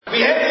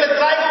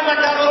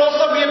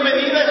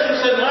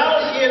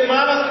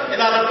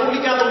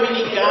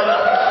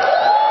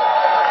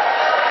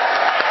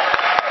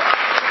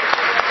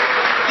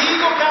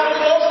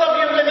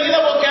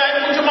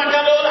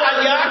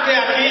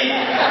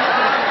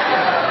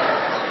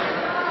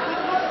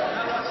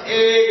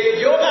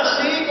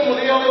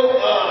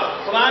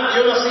Frank,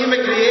 yo nací y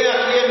me crié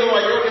aquí en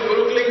Nueva York, en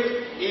Brooklyn,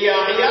 y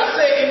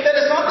hace,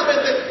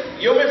 interesantemente,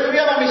 yo me fui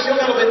a la misión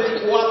a los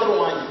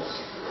 24 años.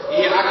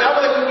 Y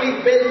acabo de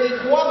cumplir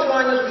 24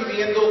 años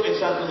viviendo en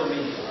Santo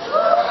Domingo.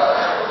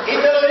 Y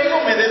te lo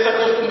digo, me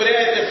desacostumbré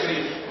a este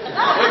frío.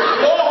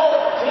 Flojo.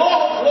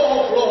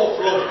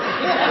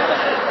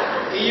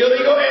 Y yo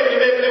digo,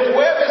 el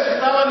jueves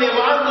estaba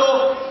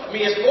nevando,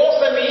 mi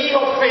esposa y mi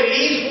hijo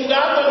feliz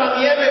jugando en la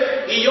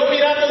nieve, y yo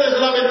mirando desde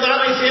la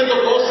ventana diciendo,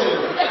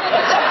 gócenlo.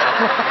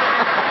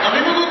 A mí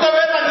me gusta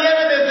ver la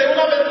nieve desde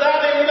una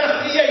ventana y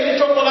una silla y un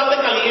chocolate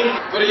caliente.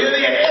 Pero yo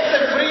dije, ese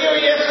frío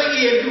y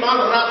el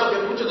mal rato que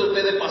muchos de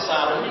ustedes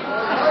pasaron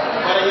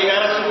para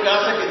llegar a su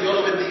casa, que Dios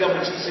los bendiga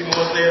muchísimo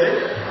a ustedes.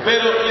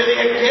 Pero yo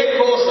dije, qué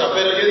cosa,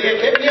 pero yo dije,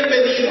 qué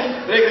bienvenida.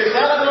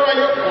 Regresar a Nueva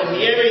York con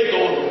nieve y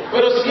todo.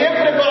 Pero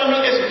siempre para mí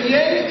es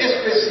bien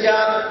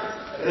especial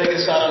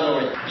regresar a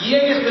Nueva York.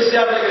 Bien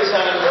especial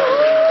regresar a Nueva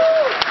York.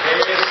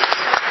 Es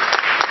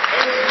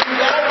el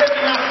lugar de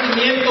mi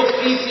nacimiento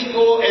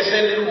físico, es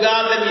el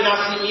lugar de mi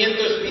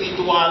nacimiento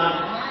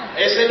espiritual.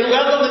 Es el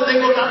lugar donde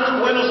tengo tantos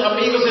buenos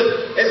amigos,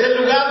 es el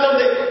lugar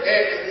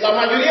donde la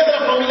mayoría de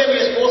la familia de mi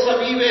esposa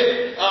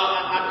vive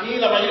aquí,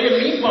 la mayoría de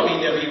mi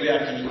familia vive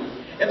aquí.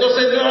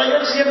 Entonces Nueva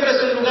York siempre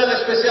es un lugar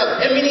especial.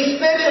 El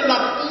ministerio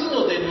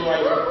latino de Nueva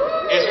York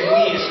es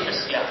muy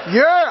especial.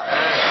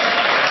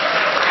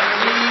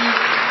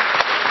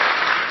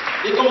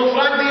 Y como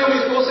Frank dijo, mi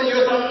esposa y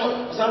yo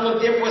estamos pasando un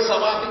tiempo de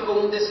sabático,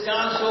 un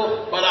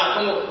descanso para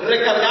como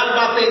recargar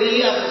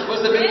baterías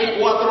después de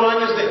 24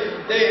 años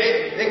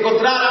de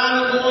encontrar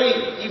ánimo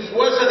y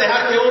fuerza,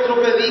 dejar que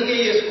otro predique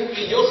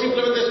y yo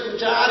simplemente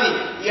escuchar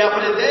y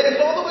aprender y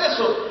todo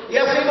eso. Y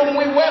ha sido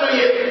muy bueno.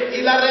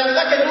 Y la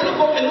realidad que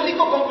el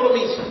único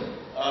compromiso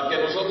que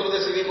nosotros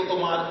decidimos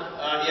tomar,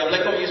 y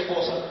hablé con mi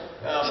esposa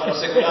para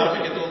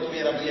asegurarme que todo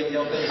estuviera bien. Ya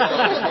ustedes saben,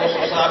 el esposo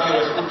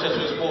sabio escucha a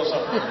su esposa.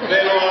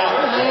 Pero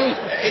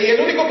y el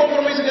único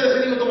compromiso que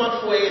decidimos tomar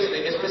fue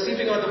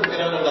específicamente porque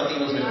eran los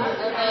latinos de nuevo.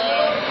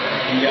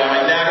 Y le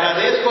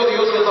agradezco a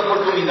Dios esta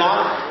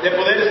oportunidad de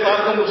poder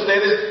estar con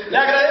ustedes. Le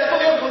agradezco a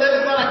Dios poder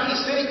estar aquí.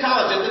 City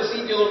College es el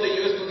sitio donde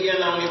yo estudié en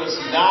la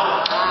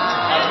universidad.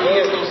 Aquí,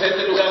 entonces,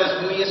 este lugar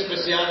es muy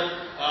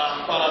especial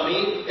para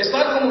mí.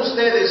 Estar con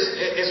ustedes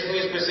es muy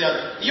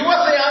especial. Y yo voy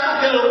a hacer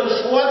algo que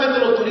usualmente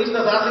los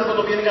turistas hacen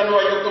cuando vienen a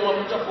Nueva York,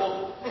 toman muchas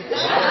fotos.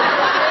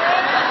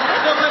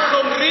 Entonces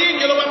sonríen,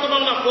 yo les voy a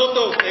tomar una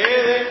foto a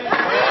ustedes.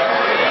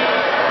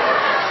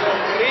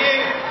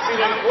 Sonríen. Si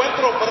lo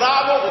encuentro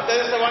bravo,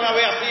 ustedes se van a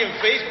ver así en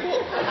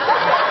Facebook,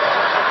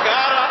 su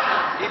cara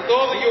y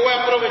todo, y yo voy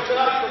a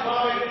aprovechar y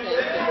tomar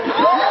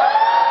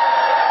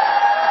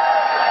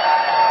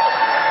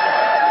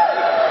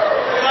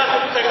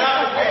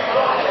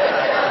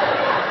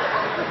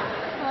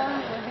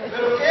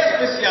Pero qué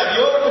especial.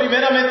 Yo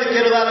primeramente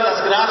quiero darle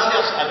las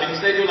gracias al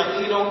Ministerio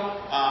Latino,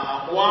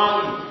 a Juan,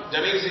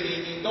 Yanis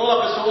y todas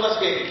las personas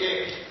que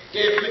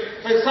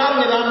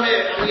pensaron en darme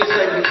a mí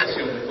esta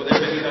invitación de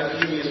poder venir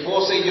aquí. Mi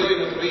esposa y yo y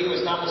nuestro hijo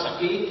estamos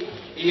aquí.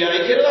 Y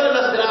quiero darle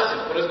las gracias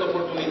por esta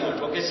oportunidad,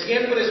 porque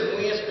siempre es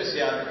muy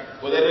especial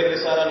poder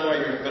regresar a Nueva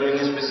York, pero en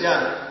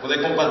especial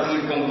poder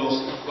compartir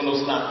con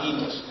los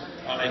latinos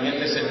en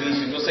este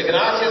servicio. Entonces,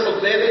 gracias a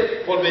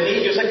ustedes por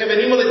venir. Yo sé que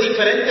venimos de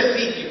diferentes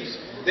sitios,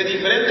 de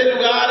diferentes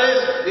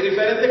lugares, de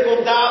diferentes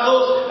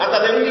condados, hasta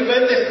de un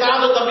diferente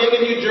estado también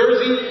en New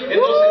Jersey.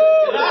 Entonces,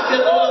 gracias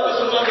a todas las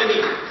personas por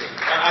venir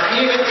aquí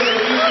en este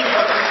servicio y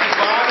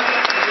participar.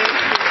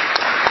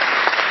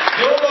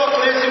 Yo lo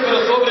aprecio, pero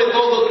sobre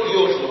todo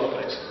Dios lo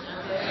aprecia.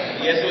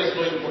 Y eso es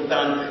lo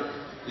importante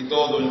y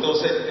todo.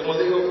 Entonces, como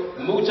digo,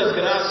 muchas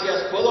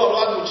gracias. Puedo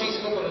hablar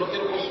muchísimo, pero no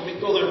quiero consumir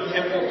todo el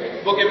tiempo,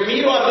 porque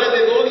miro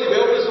alrededor y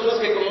veo personas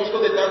que conozco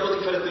de tantos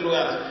diferentes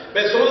lugares.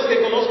 Personas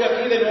que conozco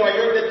aquí de Nueva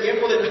York, de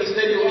tiempo del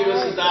ministerio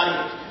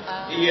universitario.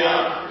 Y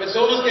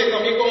personas que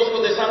también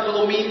conozco de Santo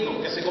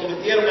Domingo, que se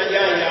convirtieron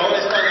allá y ahora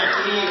están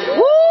aquí.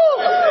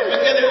 ¿Me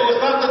entiendes? O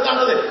están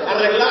tratando de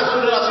arreglar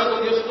su relación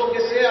con Dios, lo que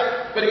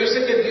sea. Pero yo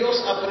sé que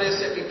Dios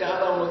aprecia que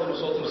cada uno de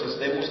nosotros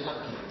estemos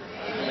aquí,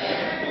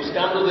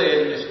 buscando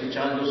de Él,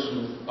 escuchando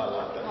su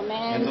palabra.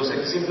 Amén.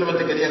 Entonces,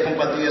 simplemente quería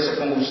compartir eso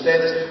con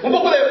ustedes. Un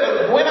poco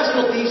de buenas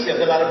noticias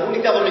de la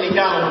República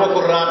Dominicana, un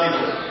poco rápido.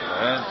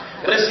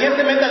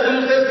 Recientemente,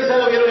 algunos de ustedes quizás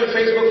lo vieron en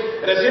Facebook,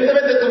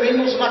 recientemente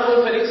tuvimos una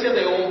conferencia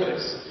de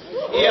hombres.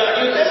 Y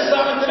ustedes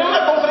saben, tener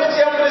una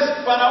conferencia de hombres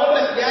para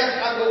hombres ya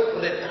es algo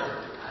retante.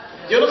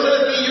 Yo no sé de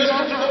ti, yo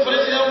escucho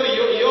conferencia de hombres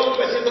y yo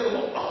me siento como,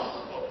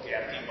 ok,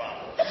 aquí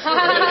vamos.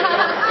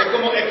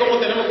 Es como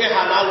tenemos que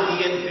jalar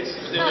dientes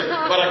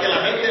para que la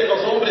gente,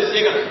 los hombres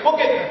lleguen.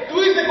 Porque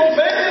tú dices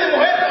conferencia de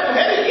mujeres, las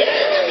mujeres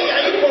llegan y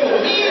ahí con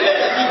humildes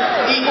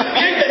y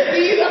bien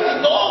vestidas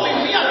y todo, y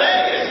muy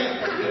alegres.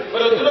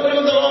 Pero tú le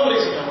preguntas a los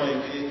hombres y dicen,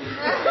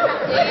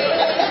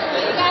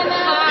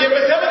 y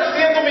especialmente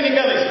si es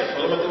dominicano, y dice,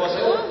 solamente va a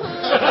ser uno.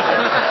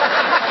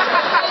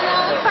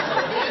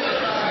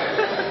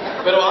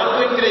 Pero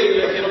algo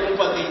increíble quiero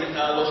compartir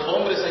a los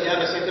hombres allá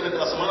recientemente,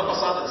 la semana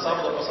pasada, el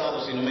sábado pasado,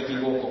 si no me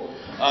equivoco.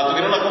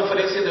 tuvieron una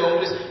conferencia de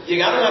hombres,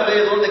 llegaron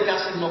alrededor de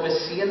casi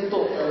 900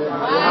 hombres.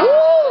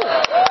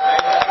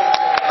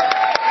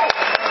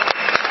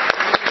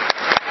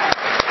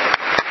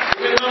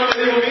 Mi hermano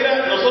me dijo,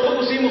 mira, nosotros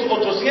pusimos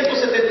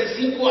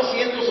 875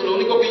 asientos, lo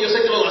único que yo sé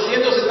es que los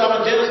asientos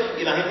estaban llenos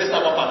y la gente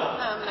estaba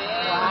parada.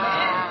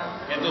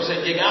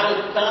 Entonces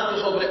llegaron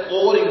tantos hombres,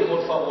 oren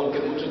por favor, que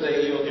muchos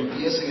de ellos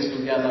empiecen a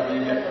estudiar la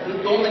Biblia y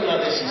tomen la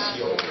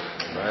decisión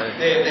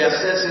de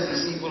hacerse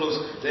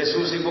discípulos de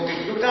Jesús. Porque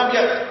tú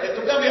cambias,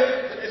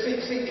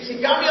 si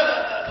cambian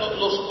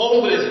los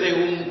hombres de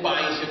un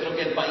país, yo creo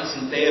que el país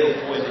entero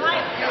puede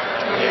cambiar.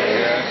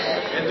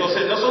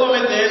 Entonces, no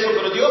solamente eso,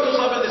 pero Dios nos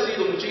ha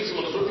bendecido muchísimo.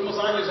 En los últimos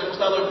años hemos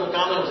estado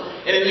enfocándonos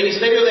en el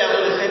ministerio de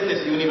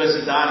adolescentes y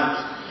universitarios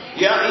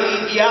y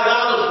ha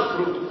dado sus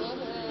frutos.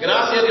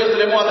 Gracias a Dios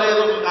tenemos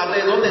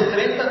alrededor de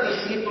 30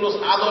 discípulos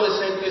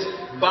adolescentes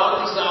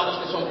bautizados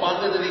que son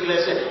parte de la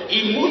iglesia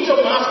y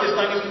muchos más que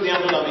están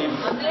estudiando la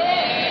Biblia.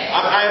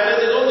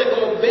 Alrededor de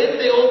como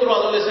 20 otros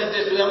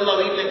adolescentes estudiando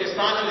la Biblia que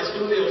están en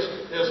estudios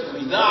de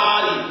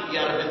oscuridad y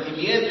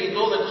arrepentimiento y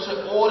todo. Entonces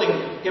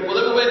oren que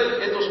podemos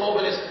ver estos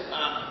jóvenes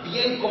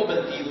bien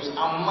convertidos,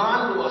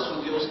 amando a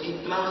su Dios y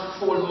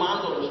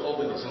transformando a los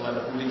jóvenes en la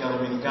República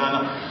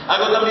Dominicana.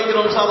 Algo también que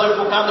nos hemos estado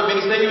enfocando en el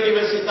ministerio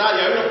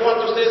universitario. Hay unos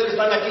cuantos de ustedes que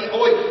están aquí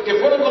hoy que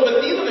fueron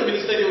convertidos en el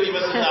ministerio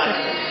universitario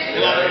de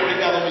la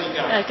República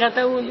Dominicana.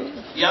 Cada uno.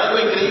 Y algo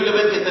increíble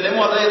es que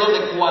tenemos alrededor de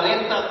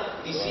 40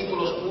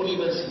 discípulos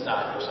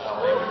universitarios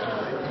ahora.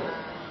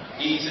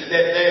 Y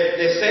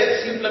de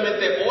ser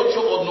simplemente 8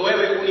 o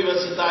 9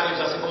 universitarios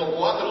hace como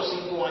 4 o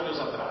 5 años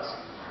atrás,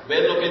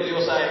 ver lo que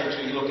Dios ha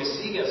hecho y lo que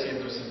sigue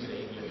haciendo es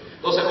increíble.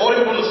 Entonces,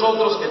 oren por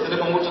nosotros, que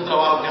tenemos mucho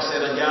trabajo que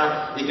hacer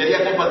allá, y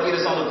quería compartir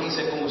esa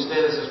noticia con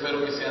ustedes.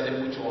 Espero que sea de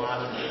mucho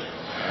ánimo.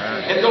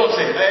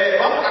 Entonces,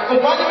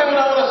 acompáñenme en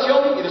una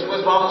oración y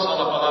después vamos a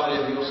la palabra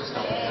de Dios esta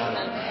mañana.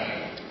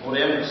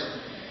 Oremos.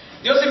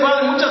 Dios y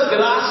Padre, muchas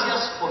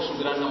gracias por su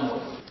gran amor.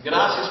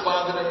 Gracias,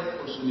 Padre,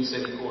 por su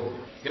misericordia.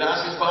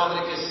 Gracias,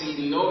 Padre, que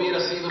si no hubiera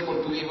sido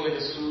por tu Hijo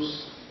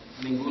Jesús,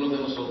 ninguno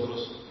de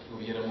nosotros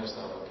hubiéramos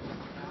estado aquí.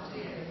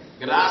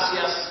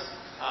 Gracias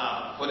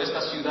por esta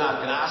ciudad.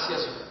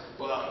 Gracias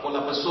por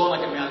la persona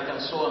que me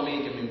alcanzó a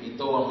mí, que me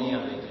invitó a mí a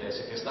la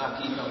iglesia, que está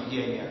aquí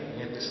también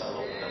en este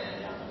salón esta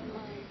mañana.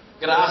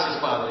 Gracias,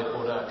 Padre,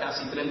 por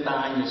casi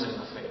 30 años en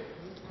la fe.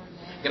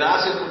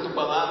 Gracias por tu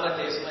palabra,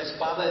 que es una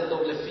espada de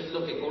doble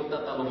filo que corta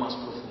hasta lo más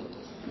profundo.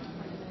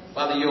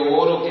 Padre, yo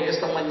oro que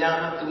esta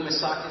mañana tú me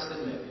saques del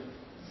medio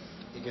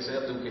y que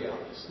sea tú que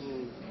hables.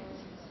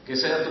 Que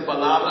sea tu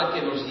palabra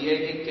que nos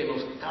llegue, que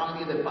nos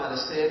cambie de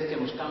parecer, que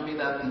nos cambie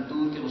de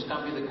actitud, que nos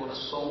cambie de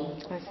corazón.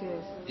 Así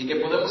es. Y que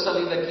podamos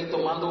salir de aquí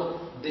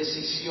tomando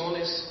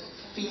decisiones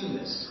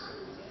firmes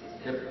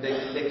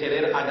de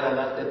querer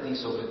agradarte a ti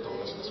sobre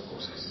todas las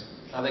cosas.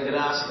 Padre,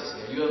 gracias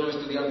y ayúdanos a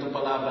estudiar tu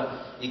palabra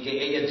y que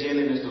ella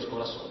llene nuestros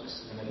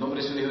corazones. En el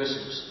nombre de su Hijo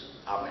Jesús.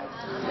 Amén.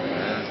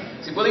 Amén.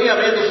 Si pueden ir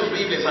abriendo sus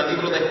Biblias al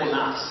libro de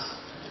Jonás.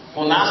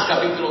 Jonás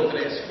capítulo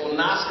 3.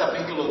 Jonás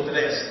capítulo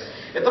 3.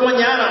 Esta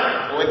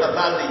mañana, o esta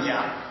tarde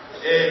ya,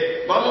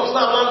 vamos a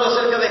estar hablando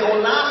acerca de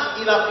Jonás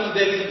y la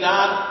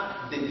fidelidad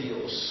de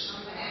Dios.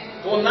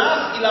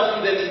 Jonás y la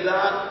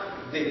fidelidad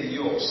de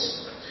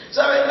Dios.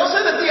 ¿Sabes? No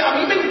sé de ti, a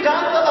mí me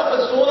encantan las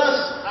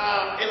personas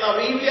en la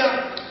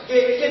Biblia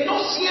que no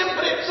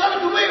siempre, ¿sabes?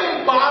 Tú ves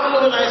un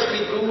Pablo en la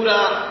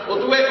Escritura, o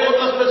tú ves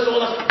otras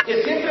personas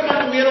que siempre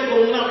mantuvieron con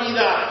una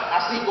vida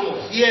así como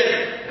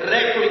fiel,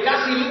 recto, y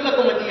casi nunca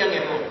cometían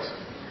errores.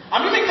 A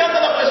mí me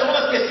encantan las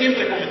personas que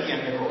siempre cometían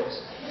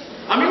errores.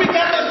 A mí me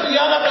encanta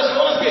estudiar a las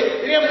personas que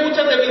tenían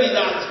muchas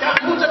debilidades,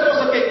 muchas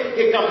cosas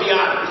que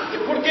cambiar,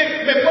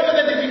 porque me puedo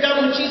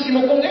identificar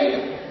muchísimo con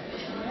ellos.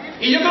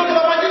 Y yo creo que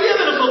la mayoría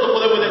de nosotros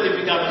podemos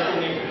identificarnos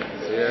con ellos.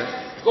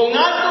 Con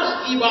altos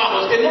y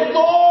bajos, que no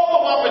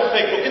todo va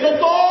perfecto, que no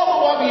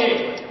todo va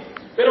bien,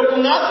 pero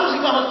con altos y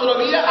bajos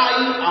todavía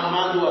ahí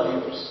amando a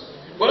Dios.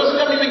 Por eso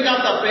que a mí me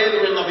encanta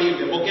Pedro en la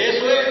Biblia, porque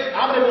eso es,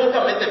 abre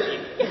boca, mete pie.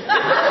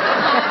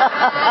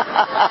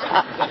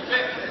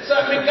 O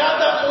sea, me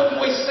encanta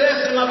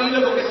Moisés en la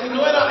Biblia, porque si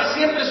no era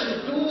siempre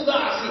sus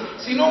dudas,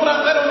 si no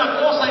era una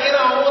cosa,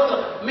 era otra.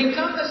 Me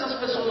encantan esas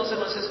personas en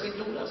las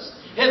Escrituras.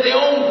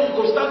 Gedeón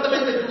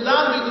constantemente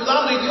dudando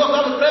y Dios,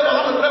 dame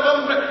prueba.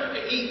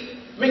 Y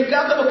me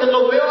encanta porque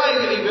lo veo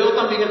ahí y veo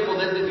también el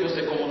poder de Dios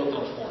de cómo lo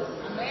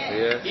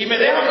transforma. Y me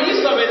deja a mí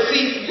saber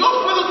si Dios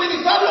puede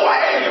utilizarlo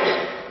a ellos.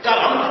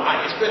 Caramba,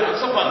 hay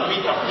esperanza para mí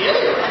también.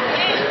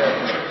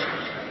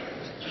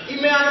 Y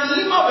me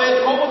anima a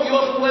ver cómo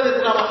Dios puede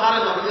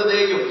trabajar en la vida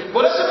de ellos.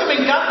 Por eso es que me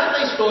encanta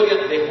esta historia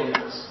de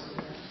Jonás.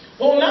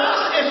 Jonás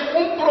es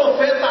un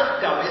profeta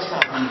cabeza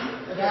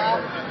dura.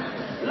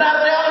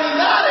 La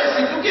realidad es,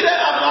 si tú quieres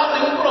hablar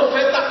de un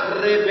profeta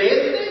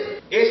rebelde,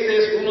 este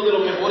es uno de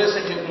los mejores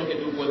ejemplos que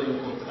tú puedes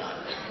encontrar.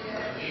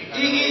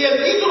 Y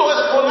el título es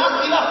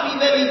Jonás y la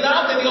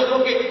fidelidad de Dios,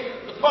 porque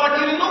para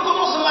quienes no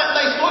conocen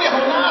la historia,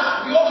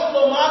 Jonás, Dios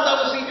lo manda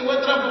a un sitio, voy a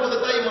entrar un poco de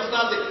detalle más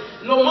tarde,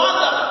 lo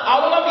manda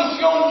a una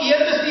misión y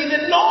él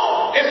decide,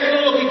 no, eso no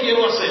es lo que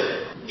quiero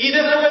hacer. Y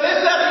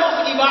desobedece a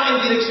Dios y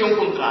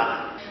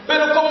encontrara.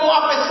 Pero como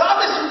a pesar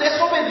de su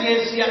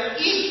desobediencia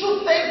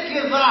hizo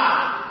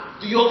terquedad,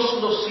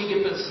 Dios lo sigue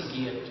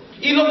persiguiendo.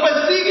 Y lo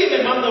persigue y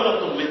le manda una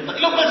tormenta.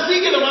 Y lo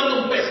persigue y le manda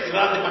un pez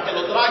grande para que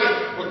lo trague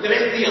por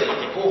 3 días para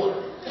que coja.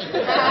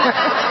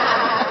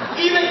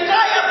 Y le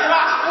cae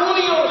atrás una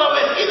y otra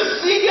vez. Y le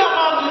sigue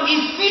amando y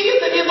sigue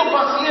teniendo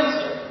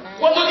paciencia.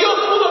 Cuando Dios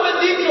pudo haber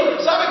dicho,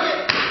 ¿sabe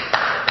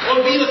qué?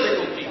 Olvídate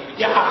contigo,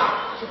 ya.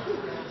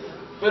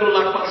 Pero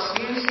la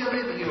paciencia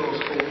de Dios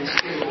con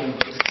este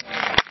hombre.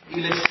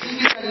 Y le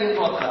sigue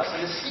cayendo atrás,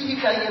 y le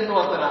sigue cayendo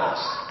atrás.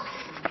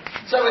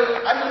 ¿Sabe?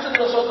 Hay muchos de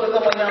nosotros esta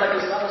mañana que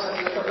estamos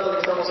aquí, esta tarde que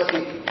estamos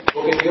aquí,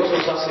 porque Dios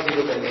nos ha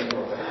seguido cayendo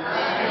atrás.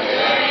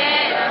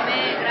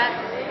 Amén,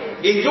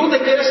 gracias. Y tú te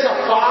quieres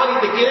zafar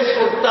y te quieres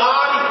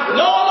soltar. Y,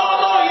 no,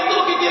 y esto es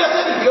lo que quiere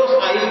hacer. Y Dios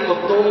ahí con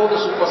toda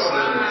su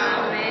paciencia.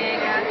 Amén,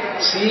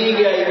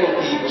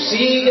 gracias.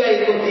 Sigue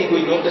ahí contigo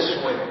y no te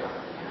suelta.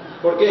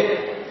 ¿Por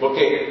qué?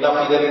 Porque la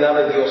fidelidad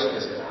de Dios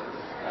es grande.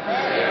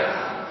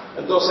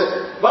 Entonces,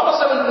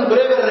 vamos a hacer un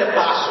breve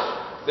repaso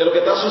de lo que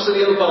está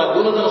sucediendo para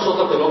algunos de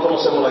nosotros que no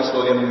conocemos la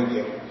historia muy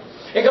bien.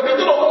 En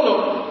capítulo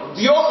 1,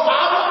 Dios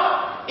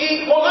habla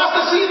y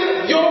Jonás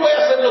decide, yo voy a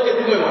hacer lo que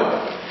tú me mandas.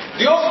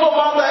 Dios lo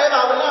manda a él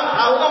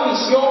a una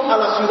misión a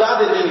la ciudad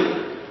de Nínive.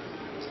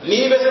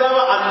 Nínive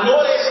estaba al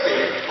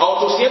noreste, a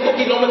 800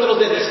 kilómetros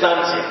de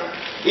distancia.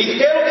 ¿Y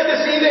qué es lo que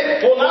decide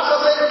Jonás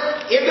hacer?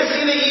 Él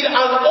decide ir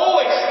al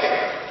oeste,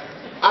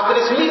 a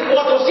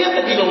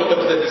 3.400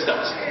 kilómetros de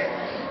distancia.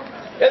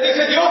 Él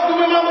dice, Dios, tú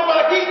me mandas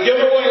para aquí, yo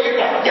me voy a ir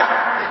para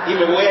allá. Y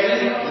me voy a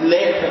ir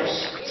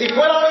lejos. Si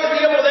fuera hoy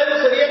día moderno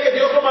sería que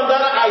Dios lo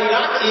mandara a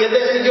Irak y él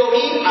decidió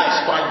ir a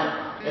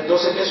España.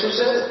 Entonces, ¿qué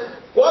sucede?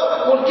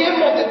 ¿Por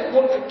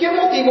qué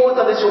motivó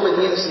esta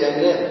desobediencia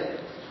en él?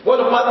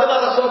 Bueno, parte de la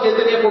razón que él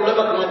tenía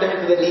problemas con esta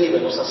gente de Nínive,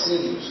 los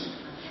asirios.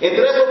 En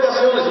 3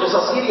 ocasiones los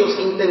asirios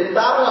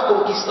intentaron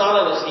conquistar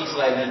a los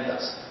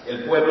israelitas,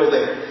 el pueblo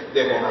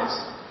de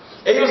Jonás.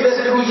 Ellos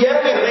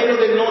destruyeron el reino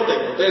del norte.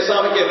 Ustedes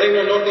saben que el reino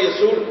del norte y el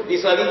sur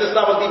israelita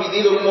estaban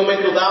divididos en un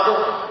momento dado,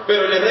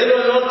 pero en el reino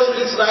del norte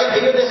Israel,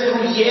 ellos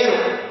destruyeron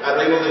al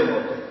reino del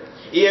norte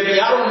y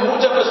enviaron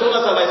muchas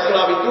personas a la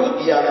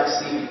esclavitud y al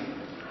exilio.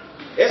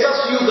 Esa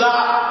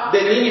ciudad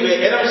de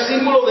Nínive era un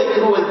símbolo de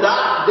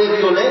crueldad, de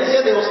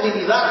violencia, de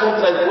hostilidad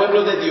contra el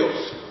pueblo de Dios.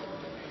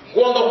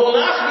 Cuando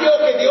Jonás vio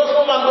que Dios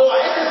lo mandó a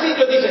ese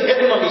sitio, dice, es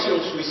una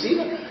misión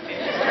suicida.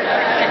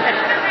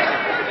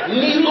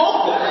 Ni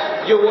loco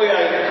yo voy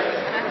a ir.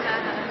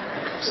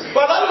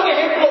 Para dar un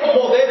ejemplo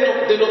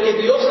moderno de lo que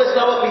Dios le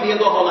estaba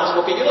pidiendo a Jonás,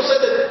 porque yo no sé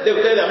de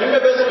ustedes, a mí me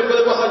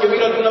puede pasar, yo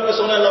miro a alguna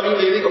persona en la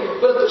Biblia y digo,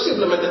 pero tú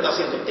simplemente estás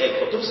siendo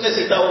terco, tú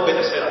necesitas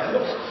obedecer a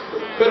Dios.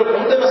 Pero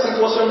ponte la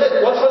situación de él.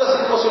 ¿Cuál fue la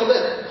situación de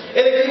él?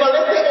 El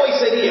equivalente hoy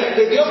sería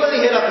que Dios le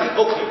dijera a ti,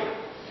 ok,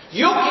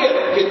 yo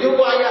quiero que tú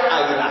vayas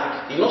a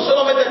Irak, y no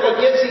solamente a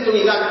cualquier sitio en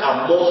Irak, a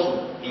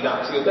Mosul,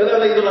 Irak. Si ustedes han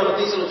leído la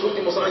noticia en los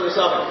últimos años,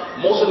 saben,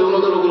 Mosul es uno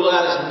de los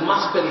lugares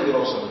más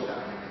peligrosos en Irak.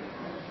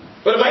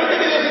 Pero imagínate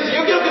que Dios dice,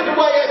 yo quiero que tú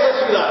vayas a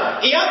esa ciudad,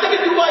 y antes que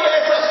tú vayas a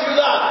esa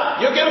ciudad,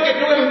 yo quiero que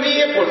tú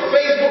envíes por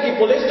Facebook y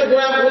por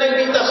Instagram una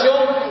invitación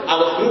a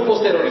los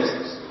grupos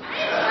terroristas.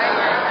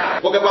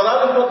 Porque para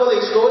darle un poco de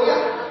historia,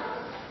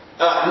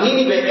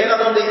 Nínive era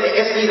donde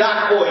es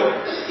Irak hoy,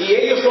 y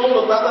ellos son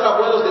los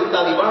tatarabuelos del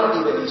Talibán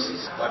y del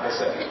ISIS, para que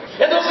sepan.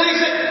 Entonces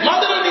dice,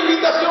 mándale una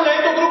invitación a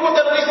estos grupos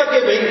terroristas que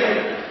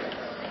vengan.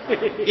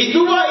 Y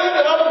tú vas a ir,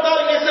 te vas a montar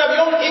en ese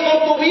avión y con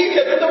tu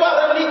Biblia tú te vas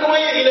a reunir con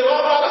ellos y le vas a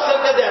hablar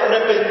acerca de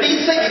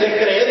arrepentirse y de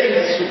creer en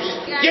Jesús.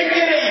 ¿Quién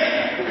quiere ir?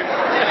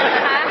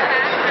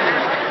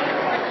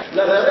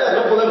 La realidad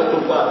no podemos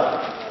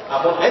culpar.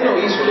 Él no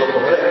hizo lo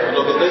correcto.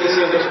 Lo que estoy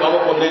diciendo es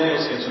vamos a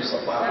ponernos en sus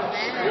zapatos.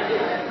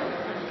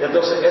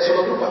 Entonces eso es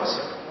lo que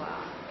pasa.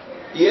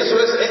 Y eso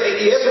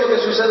es lo que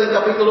sucede en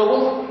capítulo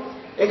 1.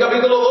 En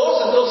capítulo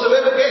 2 entonces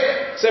vemos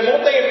que se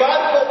monta en el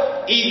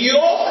barco y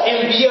Dios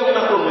envía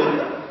una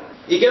tormenta.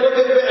 ¿Y qué es lo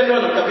que en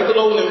el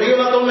capítulo 1 envía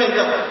una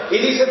tormenta? Y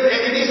dice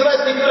la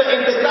escritura,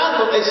 entre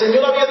tanto el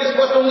Señor había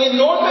dispuesto un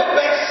enorme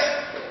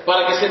pez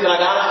para que se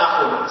tragara a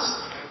Jonás.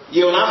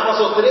 Y Jonás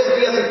pasó 3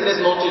 días y 3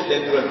 noches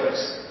dentro del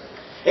pez.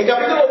 En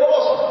capítulo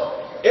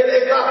 2, él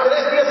está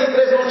 3 días y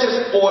 3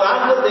 noches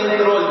orando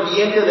dentro del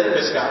vientre del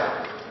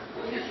pescado.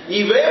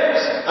 Y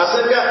vemos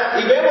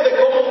de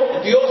cómo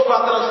Dios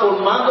va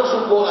transformando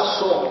su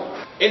corazón.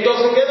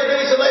 Entonces, ¿qué es lo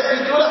que dice la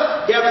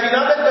escritura? Que al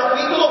final del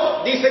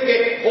capítulo dice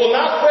que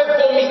Jonás fue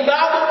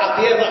vomitado a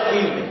tierra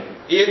firme.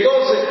 Y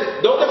entonces,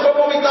 ¿dónde fue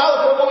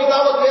vomitado? Fue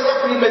vomitado a tierra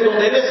firme,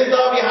 donde él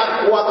necesitaba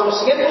viajar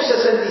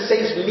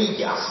 466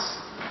 millas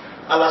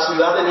a la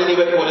ciudad de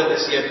Nínive por el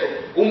desierto.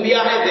 Un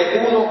viaje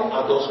de 1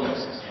 a 2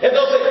 meses.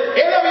 Entonces,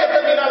 él había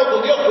terminado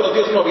con Dios, pero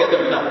Dios no había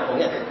terminado con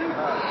él.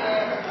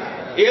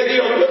 Y él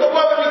dijo, yo te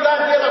voy a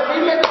vomitar en tierra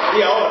firme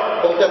y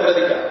ahora ponte a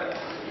predicar.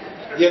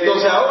 Y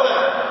entonces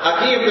ahora,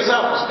 aquí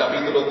empezamos,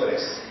 capítulo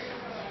 3.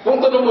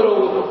 Punto número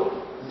 1,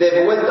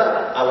 de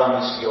vuelta a la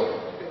misión.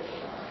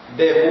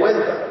 De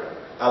vuelta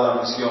a la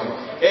misión.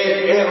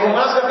 En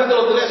Jonás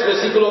capítulo 3,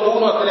 versículo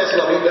 1 a 3,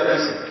 la Biblia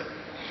dice,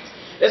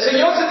 El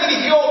Señor se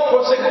dirigió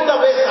por segunda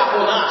vez a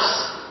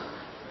Jonás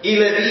y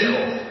le dijo,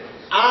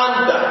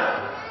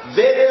 anda,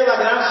 vete a la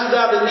gran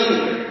ciudad de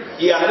Nínive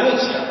y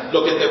anuncia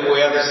lo que te voy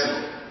a decir.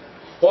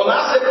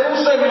 Jonás se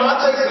puso en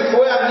marcha y se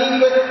fue a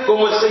Nínive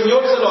como el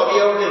Señor se lo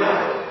había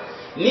ordenado.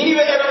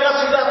 Nínive era una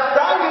ciudad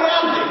tan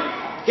grande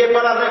que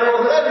para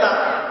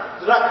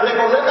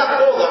recorrerla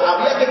toda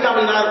había que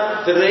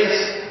caminar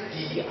 3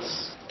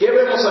 días. ¿Qué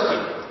vemos aquí?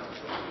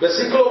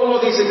 Versículo 1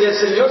 dice que el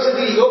Señor se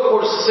dirigió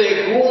por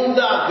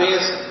segunda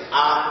vez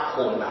a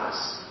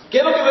Jonás. ¿Qué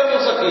es lo que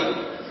vemos aquí?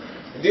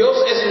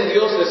 Dios es un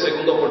Dios de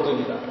segunda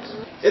oportunidad.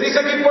 Él dice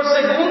aquí por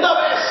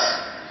segunda vez.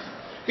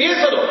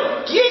 Piénsalo,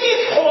 ¿quién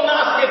es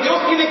Jonás que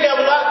Dios tiene que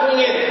hablar con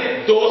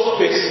él 2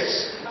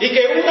 veces? Y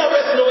que una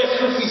vez no es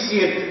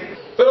suficiente.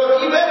 Pero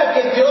aquí vemos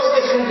que Dios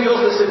es un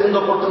Dios de segunda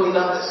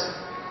oportunidades.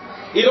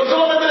 Y no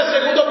solamente de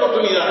segunda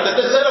oportunidad, de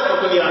tercera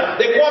oportunidad,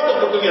 de cuarta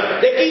oportunidad,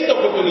 de quinta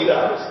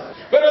oportunidad.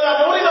 Pero el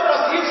amor y la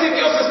paciencia de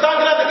Dios es tan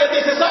grande que Él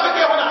dice, ¿sabe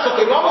qué, Jonás? Ok,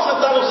 vamos a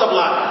sentarnos a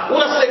hablar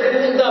una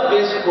segunda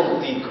vez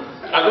contigo.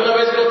 ¿Alguna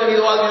vez no ha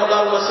tenido alguien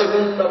hablar una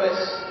segunda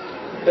vez?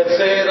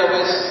 Tercera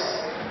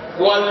vez,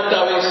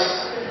 cuarta vez,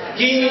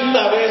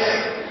 quinta vez,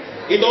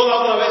 y todas las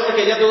otras veces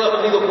que ya te has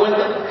tenido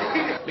cuenta.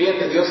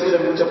 Fíjate, Dios tiene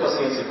mucha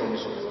paciencia con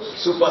nosotros.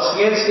 Su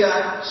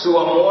paciencia, su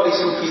amor y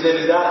su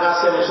fidelidad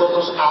hacia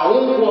nosotros,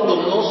 aun cuando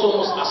no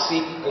somos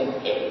así con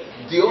Él.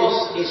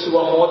 Dios y su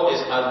amor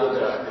es algo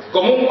grande.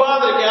 Como un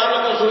padre que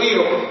habla con su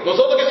hijo.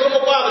 Nosotros que somos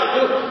padres,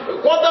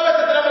 ¿cuántas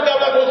veces tenemos que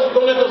hablar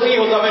con nuestros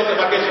hijos a veces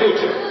para que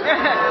escuchen?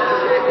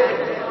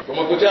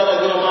 Como he escuchado a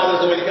algunas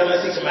madres dominicanas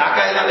decir, se me va a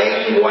caer la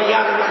lengua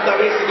ya de tantas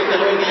veces que te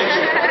lo he dicho.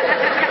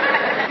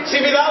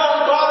 Similar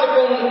a un padre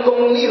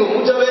con un hijo,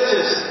 muchas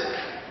veces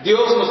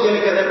Dios nos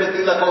tiene que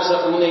repetir la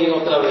cosa una y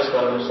otra vez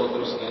para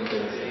nosotros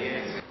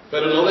entender.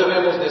 Pero no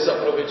debemos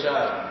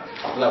desaprovechar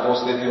la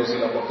voz de Dios y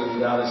las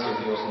oportunidades que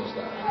Dios nos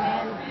da.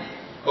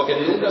 Porque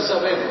nunca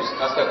sabemos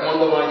hasta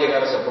cuándo va a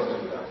llegar esa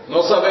oportunidad.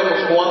 No sabemos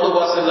cuándo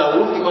va a ser la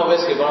última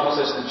vez que vamos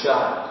a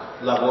escuchar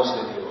la voz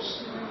de Dios.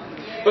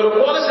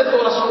 Pero ¿cuál es el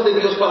corazón de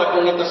Dios para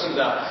con esta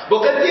ciudad?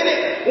 Porque Él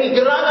tiene un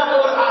gran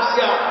amor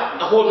hacia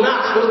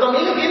Jonás, pero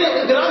también Él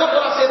tiene un gran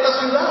amor hacia esta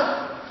ciudad.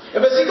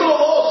 En versículo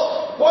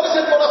 2, ¿cuál es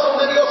el corazón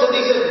de Dios? Él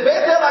dice,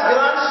 vete a la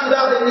gran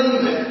ciudad de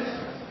Nínive.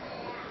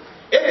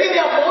 Él tiene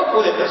amor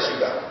por esta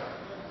ciudad.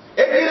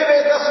 Él quiere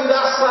ver esta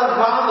ciudad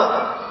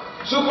salvada.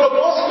 Su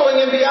propósito en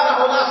enviar a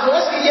Jonás no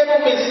es que lleve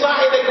un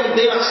mensaje de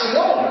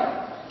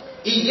condenación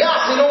y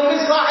ya, sino un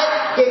mensaje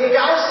que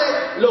cause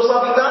los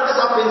habitantes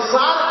a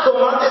pensar,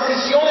 tomar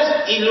decisiones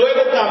y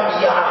luego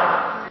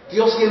cambiar.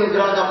 Dios tiene un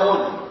gran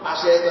amor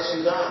hacia esta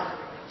ciudad.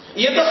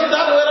 Y esta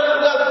ciudad no era un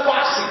lugar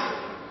fácil.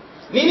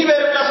 Nínive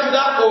era una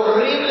ciudad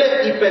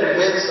horrible y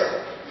perversa.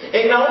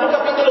 En Nahum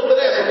capítulo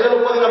 3, ustedes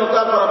lo pueden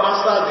anotar para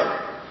más tarde,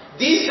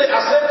 dice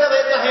acerca de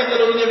esta gente,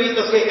 los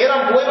ninivitas, que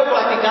eran buenos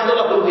practicando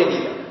la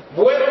brujería,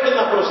 buenos en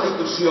la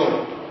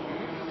prostitución.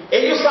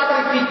 Ellos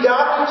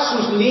sacrificaban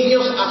sus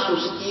niños a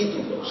sus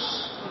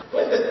ídolos.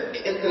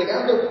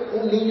 Entregando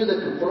un niño de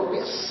tu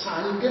propia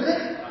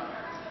sangre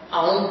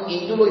a un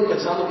ídolo y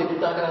pensando que tú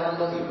estás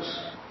agradando a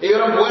Dios. Ellos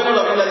eran buenos,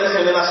 la Biblia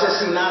dice, en el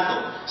asesinato.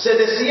 Se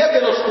decía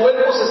que los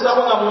cuerpos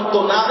estaban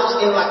amontonados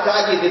en la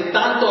calle de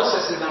tantos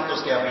asesinatos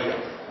que había.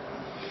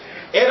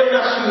 Era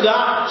una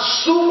ciudad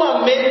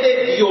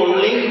sumamente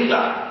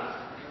violenta,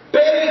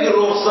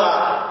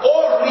 peligrosa,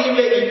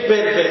 horrible y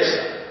perversa.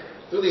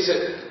 Tú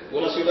dices,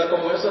 una ciudad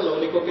como esa, lo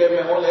único que es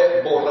mejor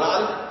es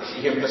borrar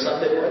y empezar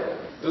de nuevo.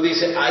 Tú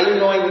dices, ahí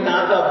no hay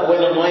nada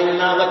bueno, no hay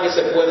nada que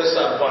se puede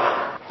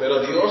salvar.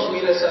 Pero Dios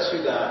mira esa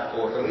ciudad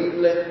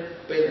horrible,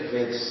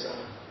 perversa,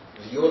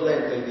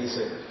 violenta y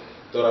dice,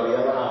 todavía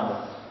la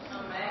amo,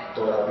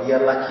 todavía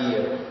la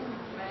quiero.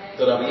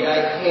 Todavía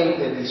hay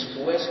gente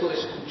dispuesta a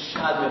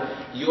escucharme.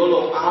 Yo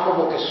lo amo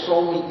porque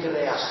son mi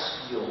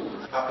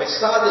creación. A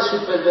pesar de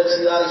su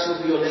perversidad y su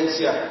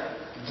violencia,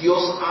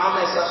 Dios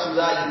ama esa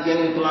ciudad y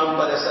tiene un plan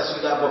para esa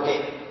ciudad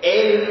porque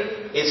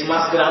Él es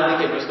más grande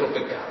que nuestro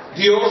pecado.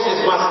 Dios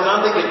es más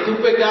grande que tu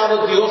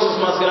pecado, Dios es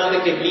más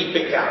grande que mi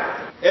pecado.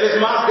 Él es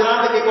más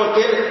grande que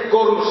cualquier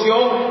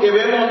corrupción que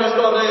vemos a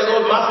nuestro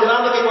alrededor, más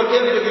grande que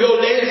cualquier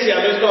violencia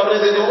a nuestro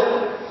alrededor.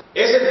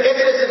 Ese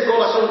es el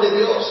corazón de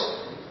Dios.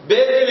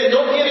 Ver que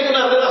no tienen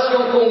una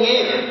relación con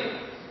Él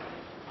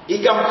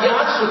y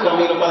cambiar su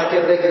camino para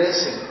que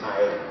regresen a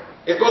Él.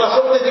 El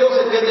corazón de Dios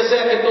es que Él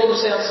desea que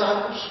todos sean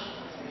salvos.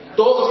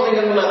 Todos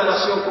tengan una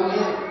relación con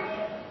Él.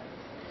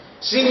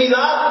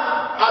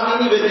 Similar a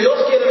Nínive,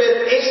 Dios quiere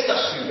ver esta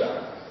ciudad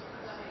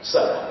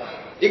salva.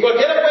 Y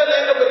cualquiera puede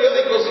leer los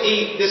periódicos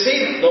y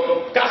decir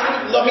casi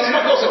la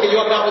misma cosa que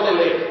yo acabo de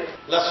leer.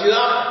 La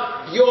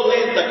ciudad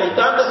violenta, con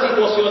tanta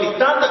situación y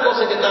tantas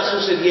cosas que están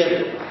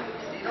sucediendo.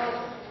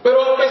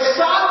 Pero a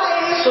pesar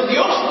de eso,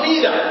 Dios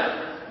mira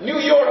New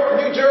York,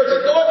 New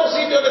Jersey, todos estos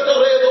sitios de nuestro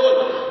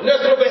alrededor,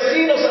 nuestros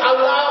vecinos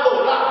al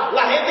lado,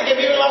 la gente que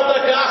vive en la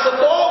otra casa,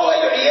 todo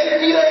ello, y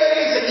Él mira y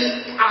dice,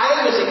 y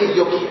a ellos es que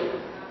yo quiero.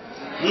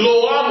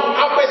 Lo amo,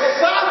 a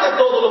pesar de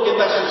todo lo que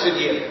está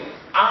sucediendo.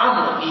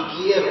 Amo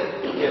y quiero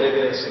que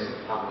regresen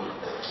a mí.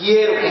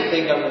 quiero que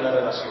tengan una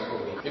relación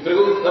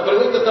conmigo. La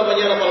pregunta esta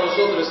mañana para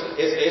nosotros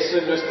es ¿eso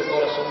es nuestro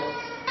corazón?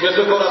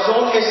 Nuestro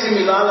corazón es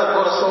similar al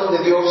corazón de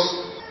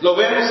Dios. Lo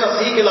vemos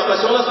así, que las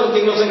personas con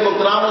quien nos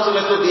encontramos en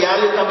nuestro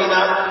diario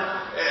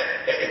caminar,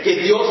 que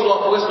Dios lo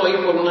ha puesto ahí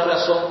por una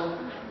razón.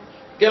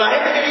 Que la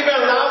gente que vive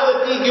al lado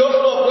de ti, Dios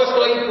lo ha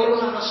puesto ahí por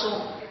una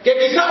razón. Que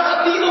quizás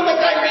a ti no te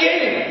cae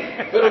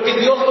bien, pero que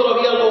Dios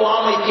todavía lo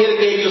ama y quiere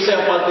que ellos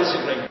sean parte de su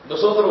reino.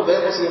 Nosotros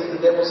vemos y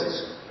entendemos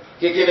eso.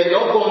 Que quienes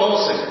no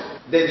conocen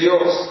de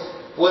Dios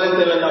pueden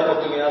tener la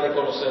oportunidad de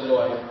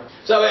conocerlo a Él.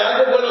 ¿Sabe?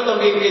 Algo bueno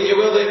también que yo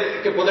veo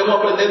que podemos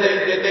aprender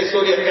de esta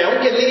historia, que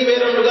aunque Nínive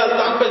era un lugar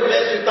tan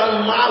perverso y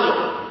tan malo,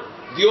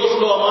 Dios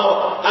lo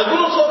amaba.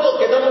 Algunos otros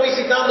que estamos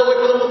visitando hoy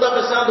podemos estar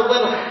pensando,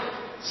 bueno,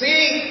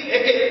 sí,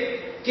 es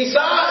que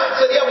quizás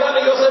sería bueno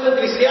yo ser un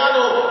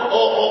cristiano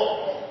o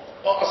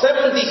ser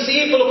un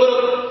discípulo,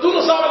 pero tú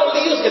no sabes los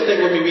líos que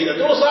tengo en mi vida,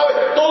 tú no sabes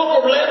todos los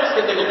problemas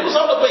que tengo, tú no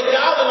sabes los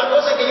pecados, las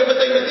cosas que yo me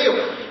estoy metido.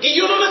 Y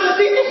yo no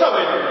necesito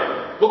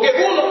saberlo, porque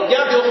uno,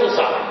 ya Dios lo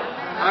sabe.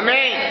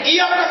 Amén. Y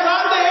a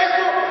pesar de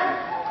eso,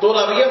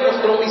 todavía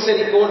mostró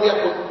misericordia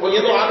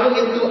poniendo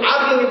alguien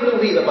en tu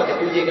vida para que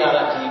tú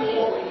llegaras aquí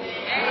hoy.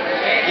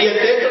 Y el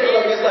techo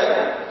todavía está ahí.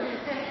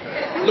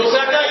 No se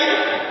ha caído,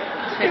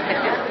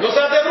 no se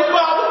ha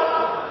derrumbado.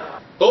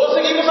 Todos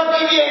seguimos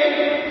aquí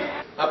bien.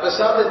 A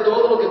pesar de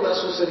todo lo que está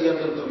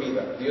sucediendo en tu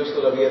vida, Dios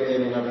todavía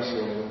tiene una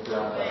visión y un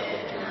plan para ti.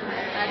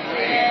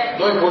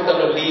 No importa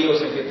los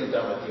líos en que tú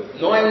estás metido.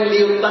 No hay un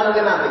lío tan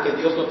grande que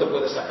Dios no te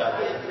puede sacar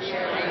de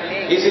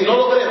ellos. Y si no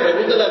lo crees,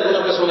 pregúntale a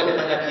alguna persona que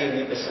están aquí en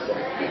este salón,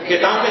 que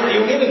están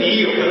metidos en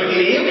lío, pero en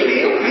lío.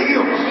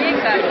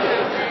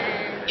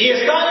 Y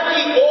están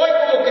aquí hoy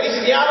como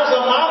cristianos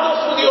amando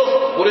a su Dios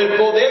por el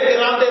poder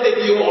grande de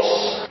Dios.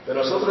 Pero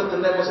nosotros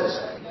entendemos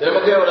eso.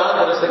 Tenemos que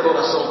orar por este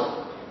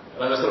corazón.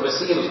 Para nuestros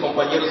vecinos,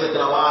 compañeros de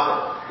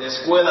trabajo, de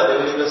escuela, de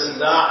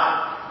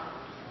universidad,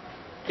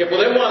 que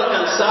podemos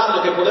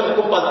alcanzarlo, que podemos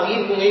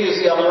compartir con ellos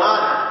y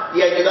hablar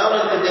y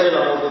ayudarlos a entender el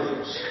amor de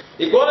Dios.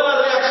 ¿Y cuál es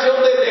la reacción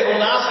de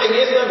Jonás en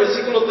el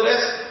versículo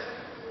 3?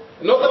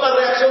 Nota la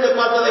reacción de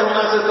parte de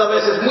Jonás esta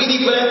vez, es muy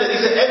diferente.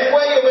 Dice, él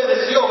fue y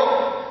obedeció.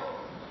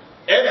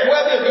 Él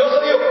fue, Dios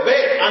le dijo,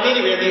 ve a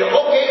Nínive. Y dijo,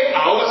 ok,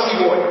 ahora sí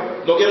voy.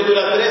 No quiero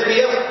durar 3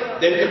 días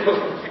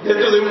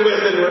dentro de un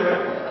mes de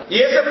nuevo.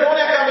 Y él se pone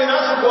a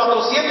caminar sus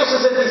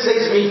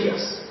 466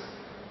 millas.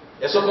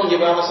 Eso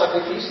conllevaba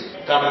sacrificio.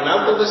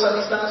 Caminar toda esa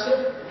distancia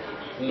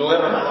no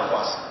era nada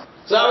fácil.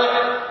 ¿Sabe?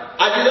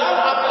 Ayudar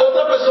a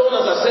otras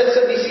personas a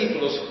hacerse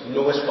discípulos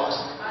no es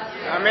fácil.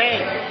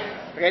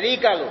 Amén.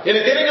 Predícalo.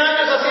 Quienes tienen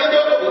años haciendo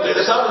esto,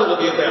 ustedes saben de lo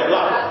que yo estoy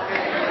hablando.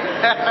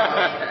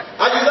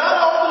 Ayudar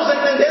a otros a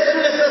entender su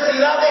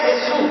necesidad de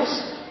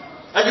Jesús.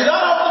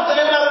 Ayudar a otros a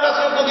tener una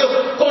relación con Dios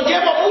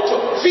conlleva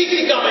mucho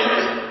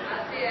físicamente.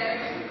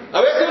 A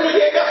veces uno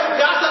llega a su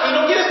casa y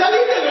no quiere salir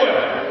de nuevo.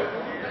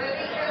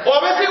 O a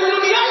veces uno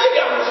ni ha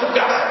llegado a su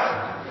casa.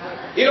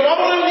 Y nos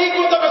vamos a reunir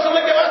con esta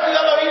persona que va a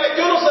estudiar la Biblia.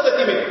 Yo no sé de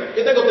ti, mira,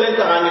 yo tengo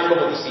 30 años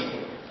como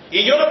discípulo.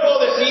 Y yo no puedo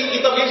decir, y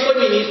también soy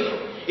ministro.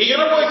 Y yo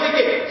no puedo decir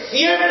que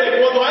siempre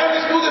cuando hay un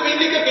estudio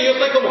bíblico que yo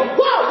estoy como,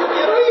 wow, yo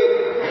quiero ir.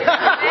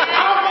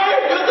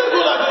 Amén, yo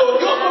tengo la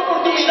gloriosa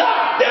oportunidad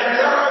de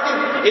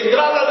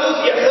entrar a la luz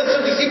y hacerse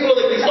un discípulo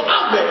de Cristo.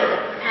 Amén.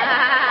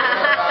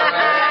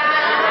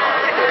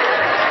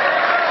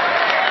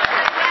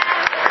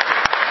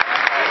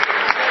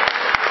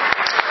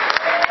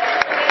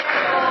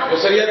 Yo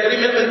sería el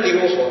primer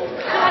mentiroso.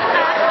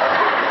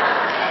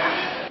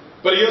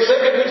 Pero yo sé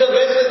que muchas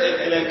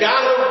veces en el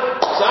carro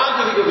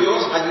salgo y digo,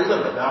 Dios,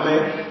 ayúdame,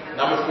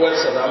 dame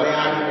fuerza, dame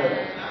ánimo.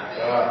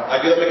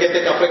 Ayúdame que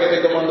este café que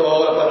estoy tomando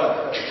ahora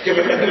para que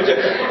me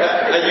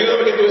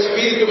ayúdame que tu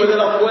espíritu me dé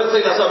la fuerza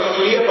y la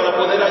sabiduría para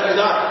poder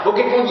ayudar.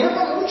 Porque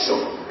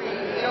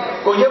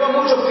conlleva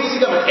mucho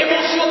físicamente,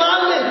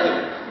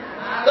 emocionalmente.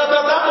 Está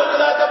tratando de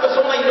ayudar a esta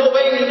persona y no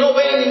ven,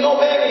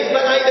 y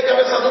están ahí de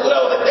cabeza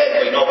dura o de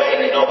techo y no ven.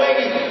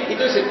 Y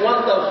tú dices,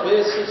 ¿cuántas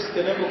veces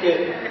tenemos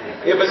que?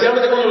 Y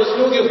especialmente cuando los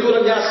estudios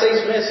duran ya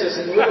 6 meses,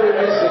 y 9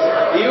 meses,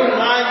 y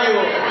 1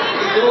 año,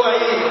 y tú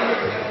ahí,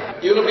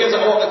 y uno piensa,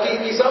 aquí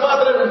quizá va a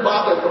traer un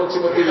bate el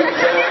próximo día.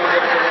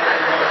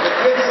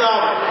 ¿Quién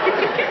sabe?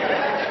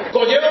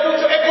 Conlleva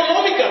mucho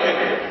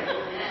económicamente.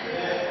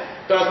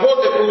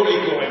 Transporte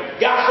público,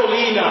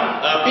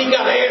 gasolina,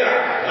 picadera,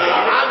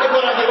 algo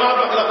para llevar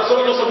para que la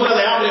persona no se muera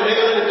de hambre en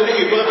medio del turismo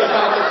y pueda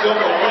prestar atención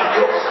por amor a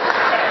Dios.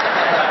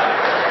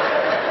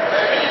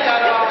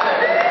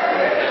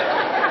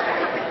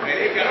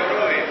 Predícalo,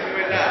 brother, es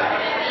verdad.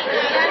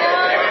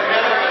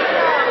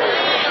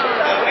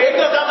 Él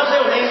tratando de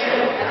ser honesto.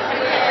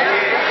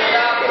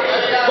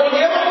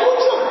 Conlleva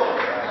mucho.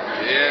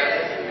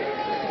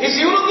 Y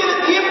si uno tiene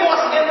tiempo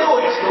haciendo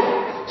esto,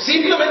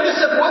 simplemente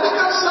se puede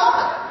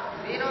cansar.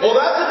 O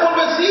darse por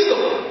vencido,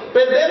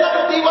 perder la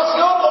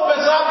motivación o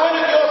pensar, bueno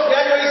Dios,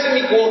 ya yo hice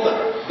mi cuota.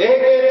 Deje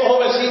que estos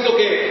jovencitos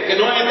que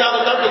no han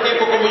estado tanto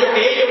tiempo como yo,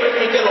 que ellos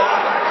vengan y que lo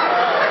hagan.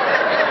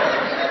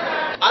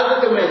 Algo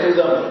que me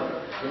ayuda a mí,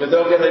 y me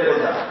tengo que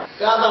recordar,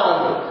 cada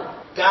hombre,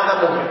 cada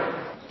mujer,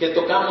 que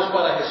tocamos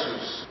para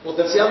Jesús,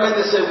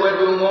 potencialmente se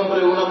vuelve un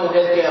hombre o una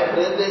mujer que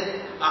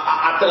aprende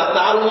a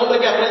tratar, un hombre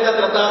que aprende a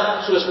tratar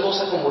a su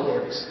esposa como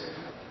debe ser.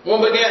 Un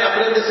hombre que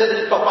aprende a ser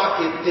el papá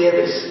que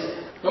debe ser.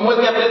 Una mujer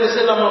que aprende a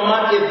ser la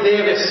mamá que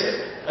debe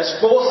ser. La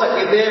esposa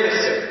que debe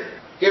ser.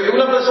 Que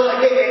una persona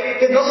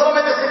que no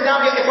solamente se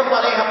cambia esa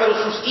pareja,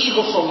 pero sus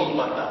hijos son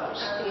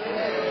impactados.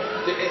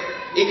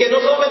 Y que no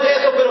solamente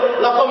eso, pero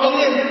la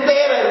familia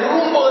entera, el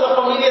rumbo de la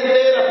familia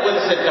entera puede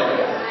ser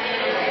cambiado.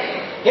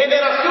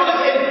 Generaciones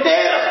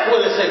enteras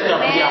pueden ser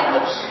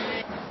cambiados.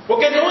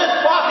 Porque no es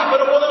fácil,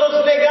 pero cuando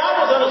nos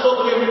negamos a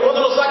nosotros mismos,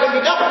 cuando nos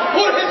sacrificamos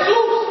por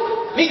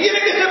Jesús, ni tiene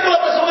que ser por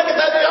la persona que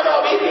está estudiando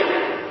la Biblia,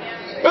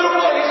 pero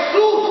por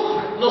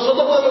Jesús,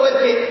 nosotros podemos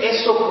ver que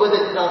eso puede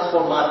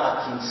transformar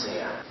a quien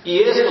sea.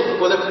 Y esto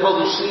puede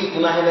producir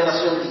una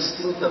generación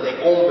distinta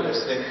de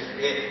hombres,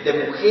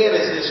 de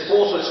mujeres, de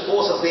esposos,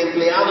 esposas, de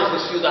empleados, de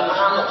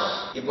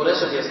ciudadanos. Y por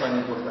eso que es tan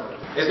importante.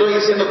 Estoy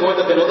diciendo con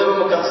esto que no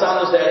debemos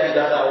cansarnos de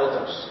ayudar a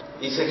otros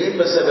y seguir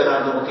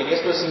perseverando, porque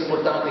esto es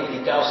importante y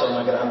causa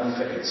una gran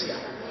diferencia.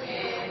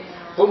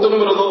 Punto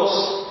número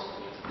 2.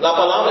 La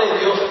palabra de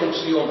Dios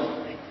funciona.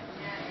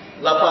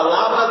 La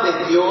palabra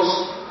de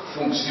Dios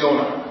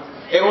funciona.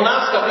 En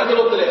Jonás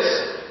capítulo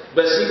 3,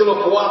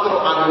 versículo 4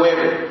 a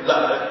 9,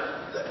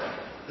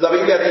 la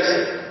Biblia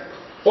dice: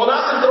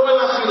 Jonás entró en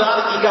la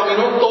ciudad y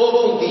caminó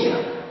todo un día,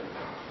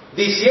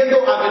 diciendo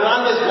a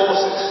grandes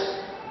voces: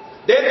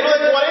 dentro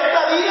de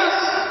 40 días,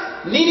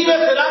 Nínive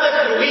será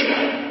destruida.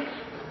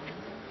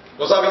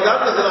 Los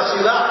habitantes de la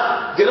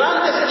ciudad,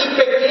 grandes y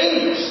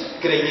pequeños,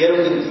 creyeron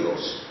en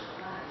Dios.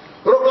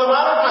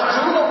 Proclamaron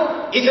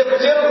ayuno y se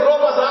pusieron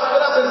ropas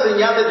ásperas en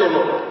señal de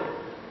dolor.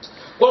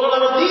 Cuando la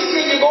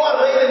noticia llegó al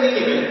rey de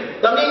Nínive,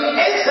 también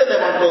él se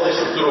levantó de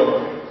su trono,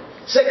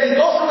 se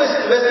quitó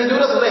sus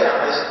vestiduras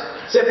reales,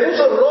 se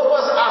puso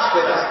ropas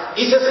ásperas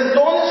y se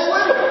sentó en el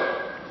suelo.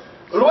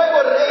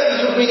 Luego el rey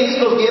y sus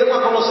ministros dieron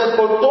a conocer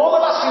por toda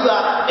la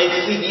ciudad el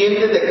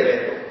siguiente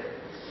decreto: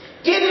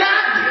 que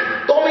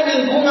nadie tome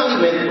ningún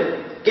alimento,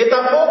 que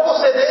tampoco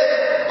se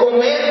dé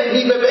comer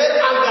ni beber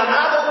al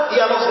ganado y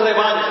a los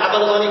rebaños. Hasta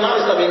los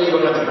animales también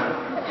iban a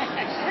llenar.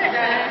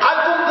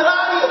 Al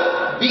contrario,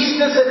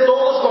 vístense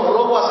todos con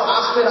ropas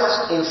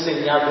ásperas en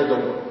señal de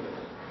dolor,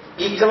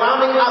 y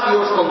clamen a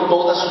Dios con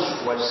todas sus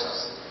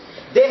fuerzas.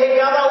 Deje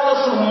cada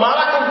uno su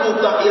mala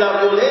conducta y la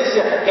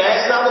violencia que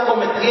ha estado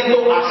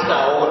cometiendo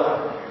hasta ahora.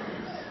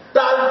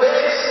 Tal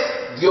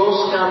vez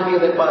Dios cambie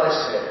de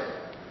parecer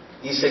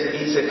y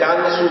se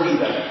calme su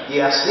vida, y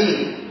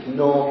así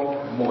no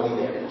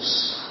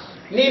moriremos.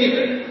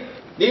 Nínive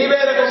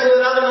era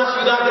considerada una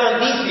ciudad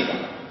grandísima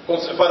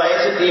para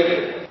ese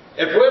tiempo.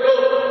 El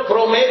pueblo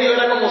promedio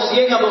era como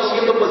 100 a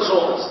 200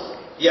 personas,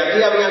 y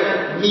aquí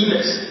habían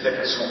miles de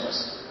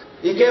personas.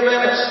 ¿Y qué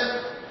vemos?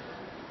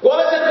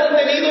 ¿Cuál es el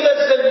contenido del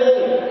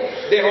sermón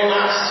de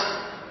Jonás?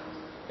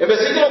 En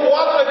versículo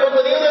 4, el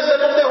contenido del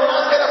sermón de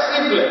Jonás era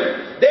simple: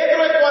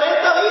 dentro de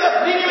 40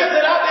 días Nínive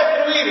será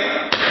destruida.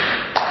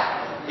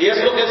 Y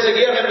es lo que él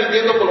seguía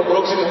repitiendo por los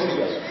próximos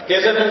días. ¿Qué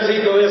es el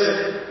sermoncito ese?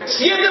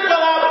 7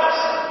 palabras.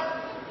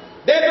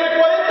 Dentro de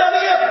 40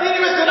 días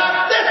Nínive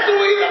será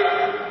destruida.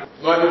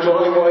 No hay mucho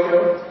ánimo ahí, ¿no?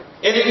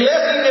 En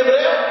inglés y en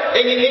hebreo,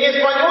 en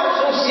español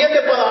son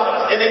 7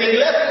 palabras. En el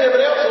inglés y en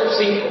hebreo son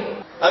 5.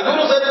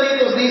 Algunos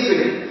eruditos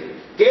dicen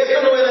que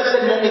eso no era el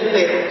sermón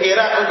entero, que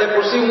era de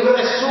por sí un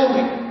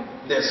resumen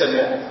del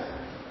sermón.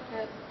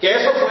 Que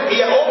eso fue,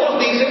 y otros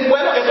dicen,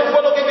 bueno, eso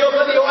fue lo que Dios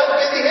le dio a él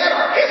que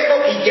dijera, esto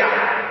y ya.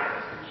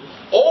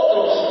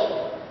 Otros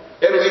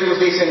eruditos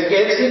dicen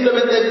que él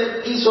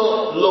simplemente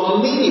hizo lo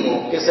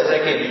mínimo que se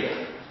requería.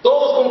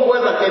 Todos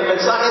concuerdan que el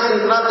mensaje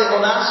central de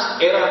Jonás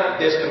era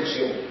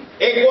destrucción.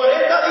 En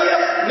 40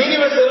 días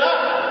Nínive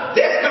será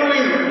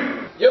destruido.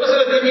 Yo no sé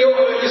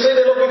yo soy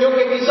de la opinión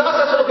que quizás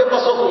eso es lo que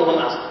pasó con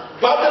Jonás.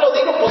 Pablo lo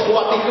dijo por su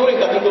actitud en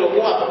capítulo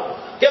 4,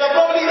 que la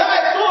probabilidad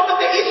es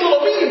solamente hizo lo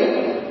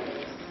mínimo.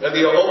 Él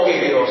dijo: ok,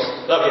 Dios,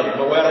 está bien,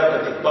 lo voy a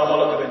repetir, vamos a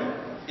lo que venimos.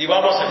 Y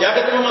vamos a hacer, ya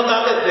que tú me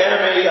mandaste,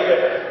 déjame ir a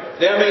ver.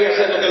 Déjame ir a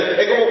hacer lo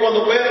que... Es como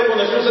cuando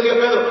Jesús se dio a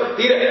Pedro: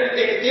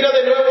 tira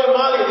de nuevo al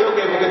mar, y dijo: ok,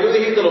 porque tú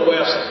dijiste, lo voy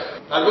a hacer.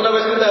 ¿Alguna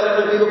vez tú te has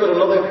arrepentido, pero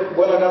no de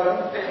buena gana?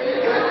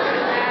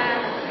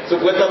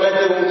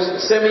 Supuestamente un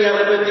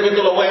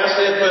semi-arrepentimiento, lo voy a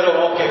hacer,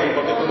 pero ok,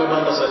 porque tú me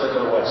mandas a hacer, que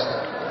lo voy a hacer.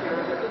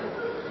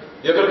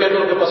 Yo creo que esto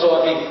es lo que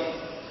pasó aquí.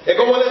 Es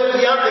como el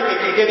estudiante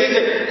que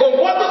dice: ¿con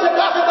cuánto se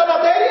pasa esta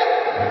materia?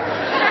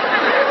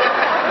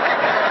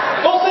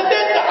 Con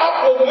 70.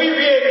 Ah, pues muy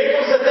bien, y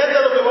con 70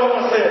 es lo que vamos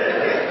a hacer.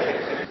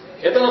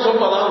 Estas no son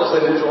palabras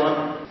de mucho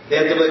ánimo.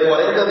 Dentro de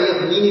 40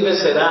 días Nínive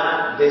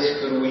será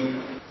destruida.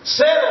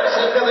 Cero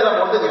acerca del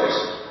amor de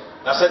Dios,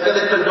 acerca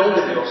del perdón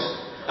de Dios,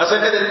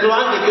 acerca del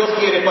plan que Dios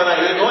tiene para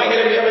ellos. No hay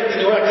Jeremías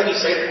 29 que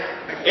dice.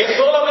 Es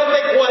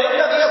solamente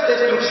 40 días de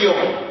destrucción.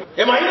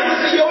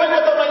 Imagínense si yo vengo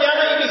esta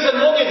mañana y mi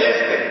sermón es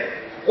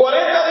este: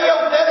 40 días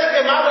ustedes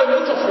quemados en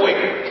mucho fuego.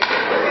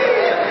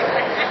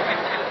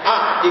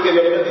 Y que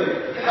Dios les bendiga.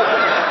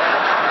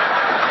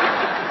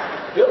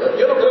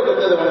 Yo no creo que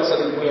ustedes van a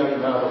salir muy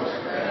animados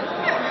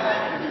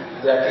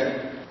de aquí.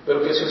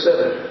 Pero ¿qué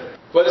sucede?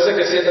 Puede ser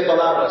que 7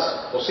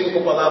 palabras o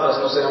 5 palabras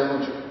no sean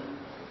mucho,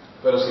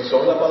 pero si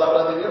son la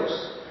palabra de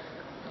Dios,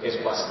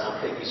 es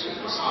bastante y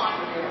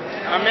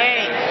suficiente.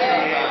 Amén.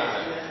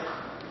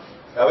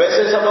 A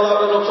veces esas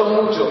palabras no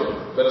son mucho,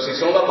 pero si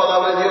son la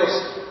palabra de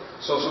Dios,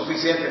 son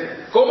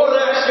suficientes. ¿Cómo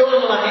reacciona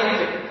la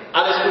gente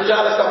al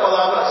escuchar estas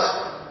palabras?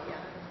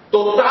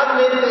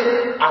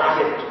 Totalmente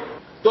abiertos.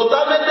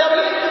 Totalmente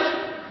abiertos.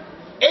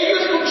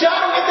 Ellos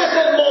escucharon este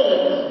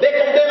sermón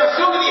de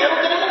condenación y dijeron: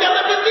 tenemos que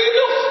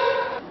arrepentirnos.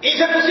 Y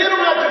se pusieron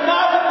a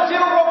ayunar, se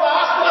pusieron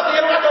ropa áspera,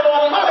 dijeron: hasta los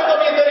animales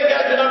también tienen que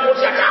ayunar por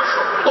si acaso.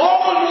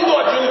 Todo el mundo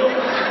ayuna.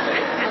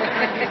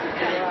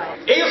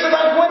 Ellos se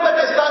dan cuenta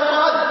que están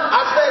mal.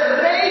 Hasta el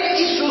rey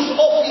y sus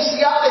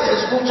oficiales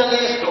escuchan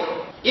esto.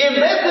 Y en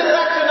vez de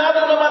reaccionar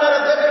de una manera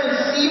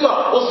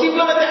defensiva o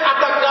simplemente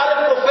atacar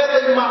al profeta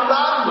y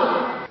matarlo,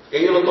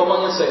 ellos lo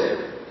toman en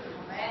serio.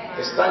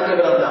 Están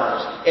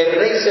quebrantados. El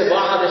rey se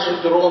baja de su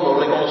trono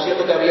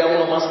reconociendo que había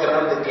uno más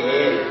grande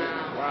que él.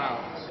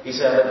 Y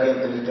se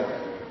arrepiente y cambia.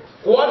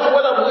 ¿Cuál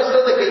fue la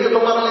muestra de que ellos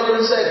tomaron esto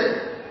en serio?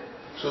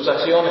 Sus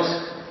acciones.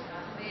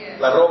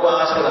 La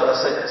ropa áspera,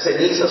 las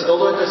cenizas,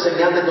 todo esto es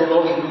señal de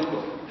dolor y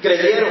luto.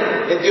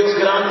 Creyeron en Dios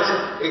grande,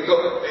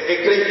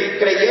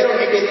 creyeron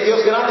en que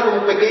Dios grande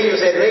como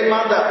pequeños. El rey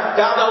manda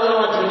cada uno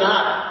a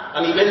ayunar.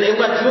 A nivel de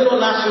un ayuno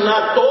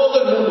nacional,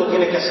 todo el mundo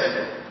tiene que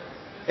hacerlo.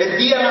 El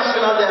Día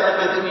Nacional de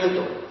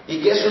Arrepentimiento.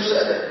 ¿Y qué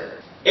sucede?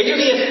 Ellos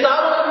ni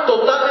estaban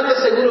totalmente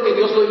seguros que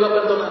Dios lo iba a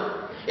perdonar.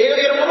 Ellos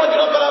dijeron: vamos a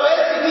ayunar para ver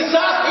si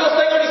quizás Dios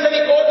tenga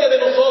misericordia de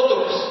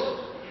nosotros.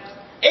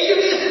 Ellos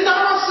ni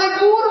estaban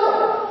seguros,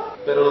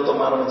 pero lo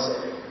tomaron en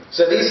serio.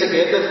 Se dice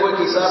que este fue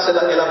quizás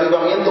el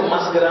avivamiento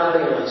más grande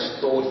en la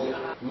historia.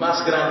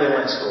 Más grande en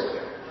la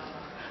historia.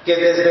 Que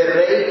desde el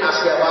rey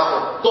hacia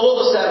abajo,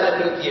 todos se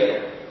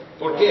arrepintieron.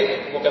 ¿Por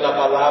qué? Porque la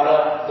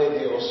palabra de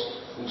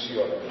Dios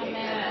funciona.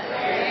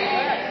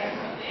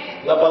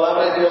 La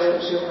palabra de Dios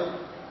funciona.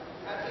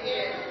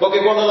 Porque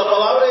cuando la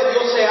palabra de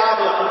Dios se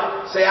habla,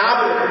 se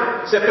abre,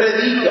 se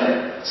predica,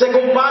 se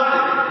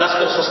comparte, las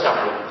cosas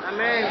cambian.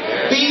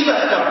 Amén.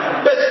 Vidas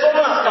cambian,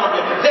 personas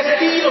cambian,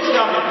 destinos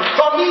cambian,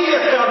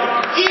 familias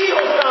cambian,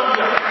 hijos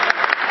cambian.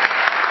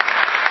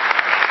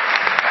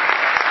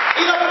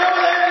 Y la prueba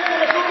de eso es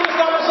que nosotros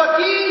estamos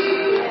aquí.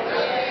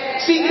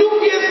 Si tú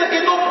piensas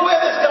que no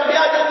puedes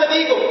cambiar, yo te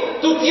digo,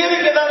 tú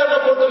tienes que darle la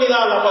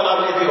oportunidad a la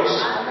palabra de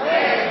Dios.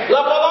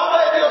 La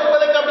palabra de Dios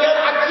puede cambiar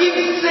a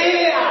quien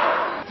sea.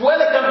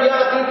 Puede cambiar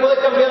a ti, puede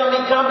cambiar a mí,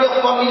 cambia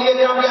a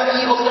familia, cambia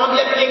a hijos,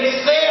 cambia a quien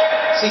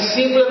sea, si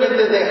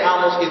simplemente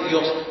dejamos que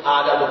Dios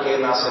haga lo que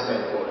Él hace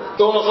mejor.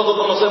 Todos nosotros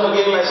conocemos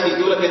bien la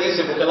escritura que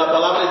dice: porque la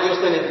palabra de Dios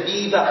tiene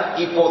vida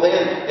y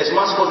poder, es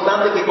más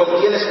cortante que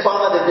cualquier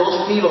espada de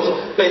 2 filos,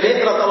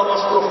 penetra hasta lo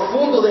más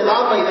profundo del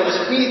alma y del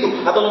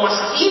espíritu, hasta lo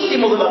más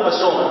íntimo de la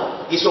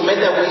persona, y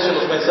somete a juicio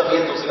los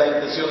pensamientos y las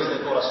intenciones del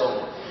corazón.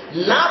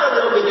 Nada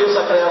de lo que Dios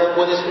ha creado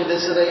puede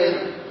esconderse de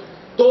Él.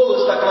 Todo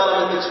está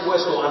claramente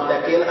expuesto ante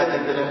aquel a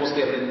quien tenemos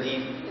que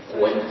rendir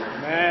cuenta.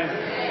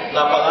 Amén.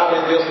 La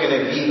palabra de Dios tiene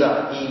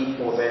vida y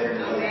poder.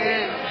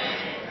 Amén.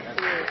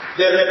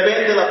 De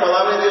repente la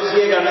palabra de Dios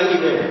llega a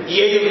Nínive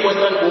y ellos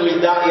muestran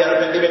humildad y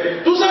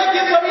arrepentimiento. ¿Tú sabes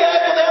quién sabía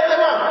esto de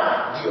antemano?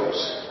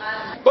 Dios.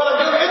 Para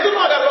Dios, esto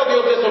no agarró a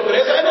Dios de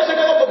sorpresa. Él no se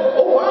quedó como: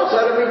 oh wow, se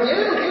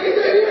arrepintieron.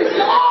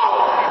 No.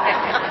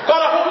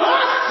 Para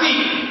Jonás sí,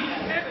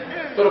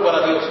 pero para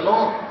Dios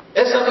no.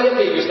 Él sabía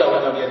que ellos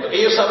estaban abiertos.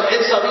 Él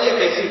sabía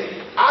que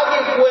si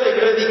alguien fuera y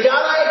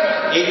predicara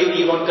a ellos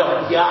iban a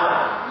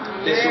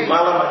cambiar de su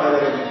mala manera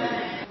de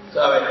vivir.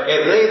 ¿Sabe?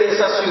 El rey de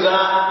esa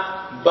ciudad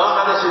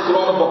baja de su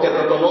trono porque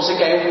reconoce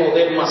que hay un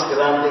poder más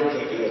grande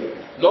que él.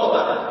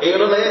 Nota, ellos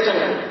no le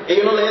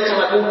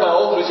echan la culpa a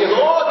otro diciendo: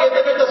 oh, que esta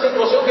es esta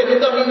situación que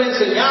nunca a mí me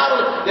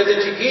enseñaron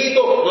desde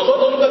chiquito.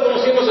 Nosotros nunca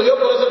conocimos a Dios,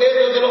 por eso que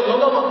esto.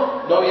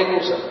 No había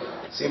excusa.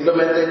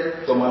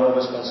 Simplemente tomaron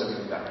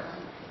responsabilidad.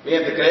 Mi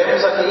gente,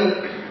 creemos aquí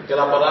que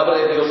la palabra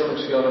de Dios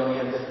funciona, mi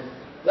gente.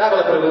 Le hago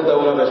la pregunta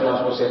una vez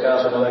más, por si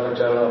acaso no la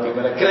escucharon la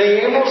primera.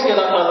 ¿Creemos que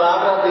la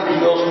palabra de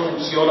Dios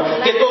funciona?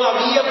 ¿Que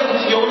todavía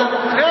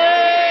funciona?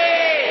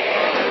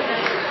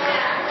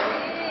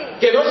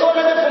 Que no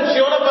solamente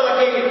funciona para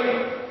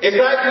quien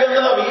está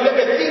estudiando la Biblia,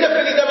 que sí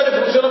definitivamente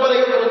funciona para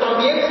ellos, pero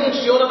también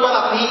funciona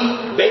para ti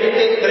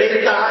 20,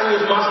 30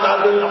 años más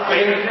tarde en la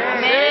fe.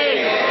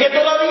 Que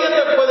todavía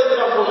te puede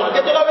transformar,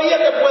 que todavía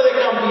te puede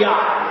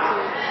cambiar.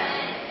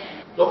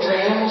 ¿Lo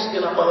creemos que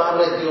la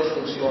palabra de Dios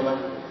funciona?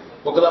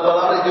 Porque la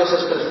palabra de Dios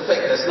es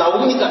perfecta, es la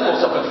única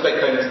cosa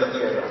perfecta en esta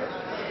tierra.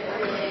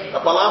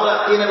 La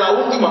palabra tiene la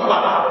última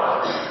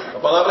palabra.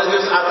 La palabra de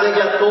Dios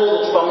arregla a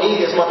todos: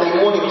 familias,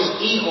 matrimonios,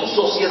 hijos,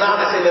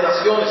 sociedades,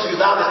 generaciones,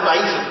 ciudades,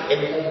 países,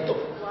 el mundo.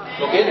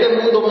 Lo que este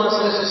mundo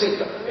más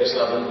necesita es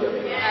la Biblia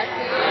de Dios.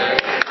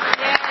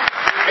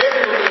 Eso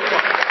es lo que nos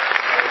falta.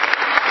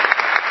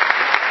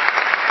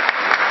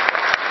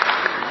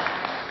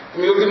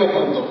 Mi último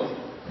punto: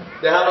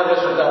 dejar los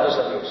resultados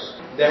a Dios.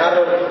 Dejar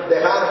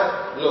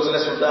los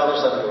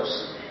resultados a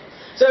Dios.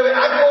 ¿Sabe?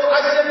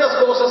 Hay ciertas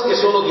cosas que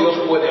solo Dios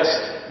puede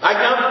hacer. Hay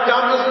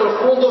cambios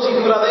profundos y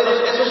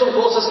duraderos. Esas son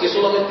cosas que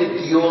solamente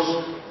Dios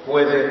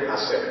puede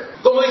hacer.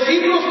 Como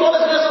discípulos,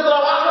 ¿cuál es nuestro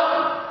trabajo?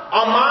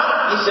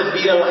 Amar y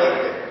servir a la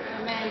gente.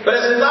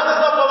 Presentarles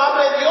la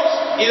palabra de Dios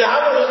y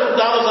dejar los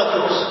resultados a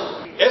Dios.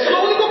 Eso es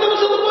lo único que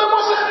nosotros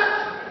podemos hacer.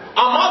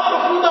 Amar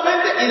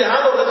profundamente y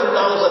dejar los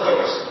resultados a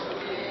Dios.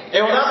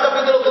 En Jonás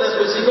capítulo 3,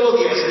 versículo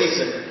 10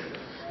 dice: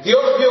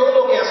 Dios vio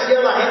lo que hacía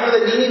la gente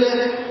de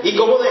Nínive y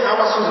cómo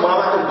dejaba su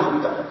mala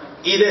conducta,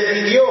 y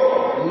decidió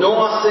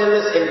no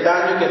hacerles el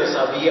daño que les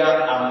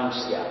había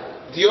anunciado.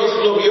 Dios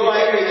lo vio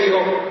a él y dijo: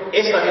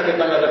 esta gente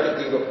tan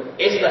arrepentido,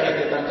 esta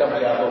gente tan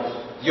cambiado,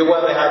 yo voy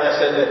a dejar de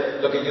hacerle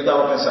lo que yo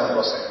estaba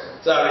pensando hacer.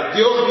 ¿Sabe?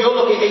 Dios vio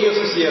lo que ellos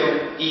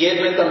hicieron y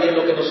Él ve también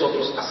lo que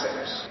nosotros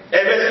hacemos.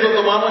 Él ve si lo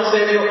tomamos en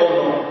serio o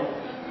no.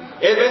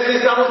 Él ve si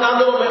estamos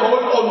dando lo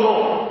mejor o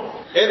no.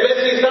 Él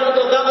ve si estamos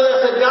tratando de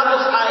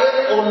acercarnos a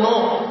Él o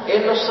no.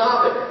 Él lo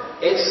sabe.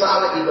 Él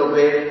sabe y lo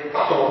ve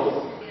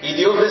todo. Y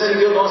Dios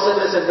decidió no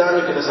hacerles el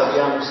daño que les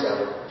había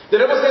anunciado.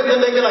 Tenemos que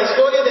entender que la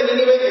historia de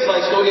Nínive es la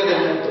historia del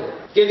mundo.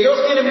 Que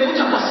Dios tiene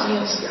mucha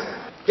paciencia.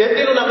 Que Él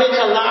tiene una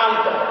mecha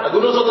larga.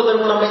 Algunos nosotros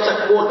tenemos una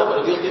mecha corta,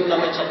 pero Dios tiene una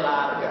mecha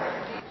larga.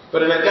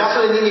 Pero en el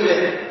caso de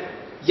Nínive,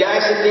 ya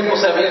ese tiempo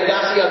se había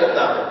casi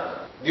agotado.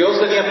 Dios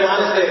tenía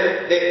planes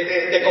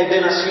de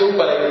condenación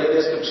para ellos, de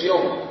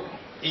destrucción.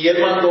 Y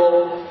Él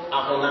mandó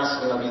a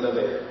Jonás en la vida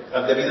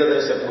de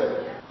ese pueblo.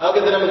 Algo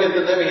que tenemos que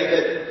entender, mi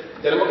gente,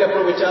 tenemos que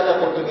aprovechar las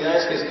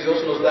oportunidades que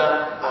Dios nos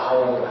da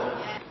ahora.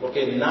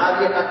 Porque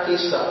nadie aquí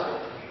sabe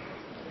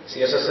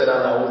si esa será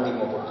la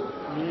última oportunidad.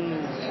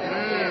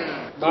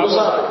 Tú no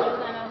sabes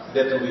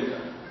de tu vida.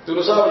 Tú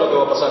no sabes lo que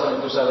va a pasar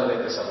cuando tú sales de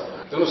este salón.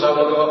 Tú no sabes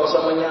lo que va a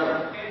pasar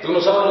mañana. Tú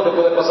no sabes lo que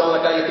puede pasar en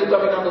la calle. Tú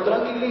caminando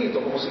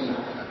tranquilito, como si nada.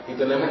 Y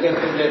tenemos que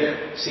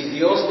entender, si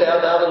Dios te ha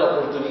dado la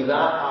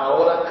oportunidad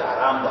ahora,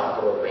 caramba,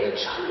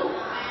 aprovechalo.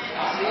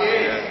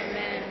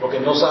 Porque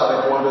no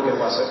sabe cuándo es que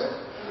va a ser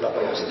la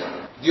próxima.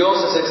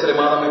 Dios es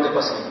extremadamente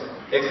paciente,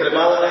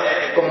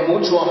 con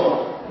mucho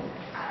amor.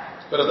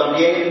 Pero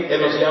también Él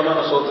nos llama a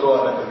nosotros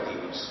a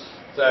arrepentirnos.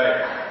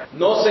 ¿Sabe?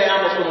 No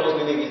seamos como los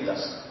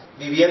ninivitas,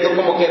 viviendo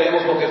como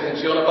queremos porque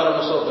funciona para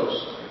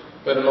nosotros,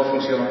 pero no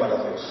funciona para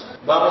Dios.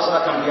 Vamos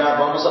a cambiar,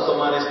 vamos a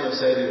tomar esto en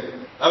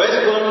serio. A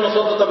veces podemos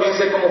nosotros también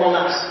ser como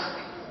Jonás.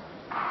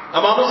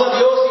 Amamos a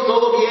Dios y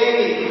todo bien,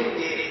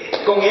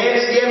 y con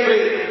Él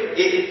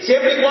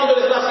siempre y cuando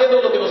Él está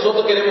haciendo lo que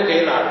nosotros queremos que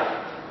Él haga.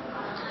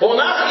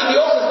 Jonás y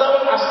Dios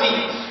estaban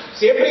así,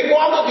 siempre y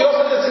cuando Dios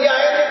le decía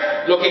a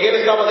Él lo que Él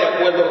estaba de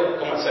acuerdo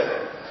con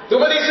hacer. Tú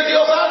me dices,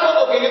 Dios,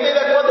 algo, lo que yo estoy de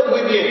acuerdo,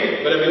 muy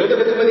bien. Pero el minuto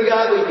que tú me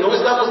digas algo y no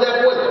estamos de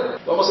acuerdo,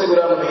 vamos a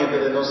asegurarnos, mi gente,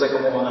 de no ser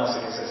como Jonás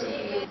en ese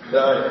sentido.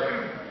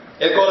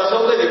 El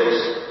corazón de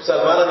Dios,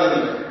 salvar a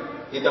Nínive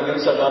y también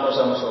salvarnos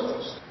a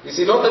nosotros. Y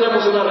si no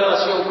tenemos una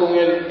relación con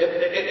Él,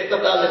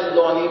 esta tarde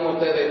lo animo a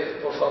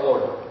ustedes, por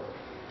favor,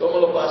 toma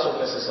los pasos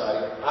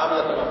necesarios.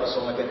 Habla con la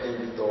persona que te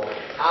invitó.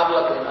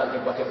 Habla con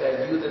alguien para que te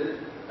ayude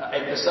a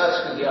empezar a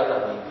estudiar la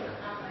Biblia.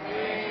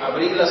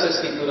 Abrir las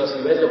Escrituras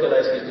y ver lo que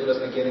las Escrituras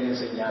te quieren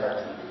enseñar a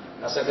ti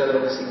acerca de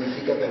lo que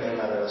significa tener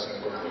una relación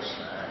con Dios.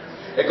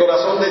 El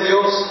corazón de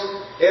Dios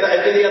Él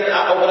quería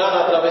obrar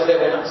a través de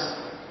Jonás.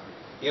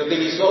 Y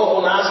utilizó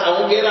Jonás,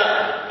 aunque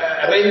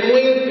era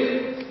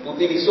renuente,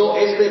 utilizó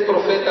este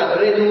profeta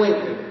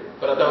renuente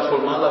para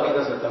transformar las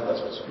vidas de tantas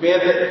personas.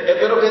 Bien,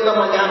 espero que esta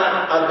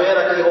mañana, al ver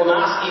aquí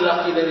Jonás y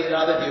la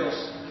fidelidad de Dios,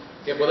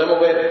 que podemos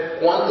ver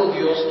cuánto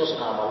Dios nos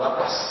ama, la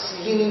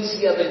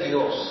paciencia de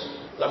Dios,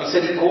 la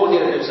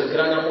misericordia de Dios, el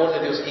gran amor de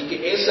Dios, y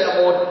que ese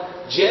amor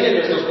llene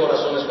nuestros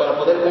corazones para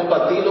poder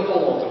compartirlo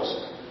con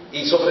otros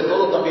y sobre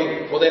todo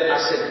también poder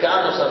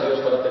acercarnos a Dios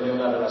para tener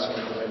una relación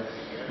con Él.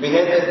 Mi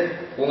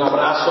gente, un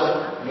abrazo,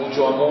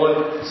 mucho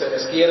amor, se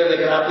les quiere de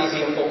gratis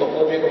y en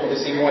fotocopia, como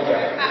decimos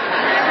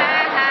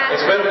allá.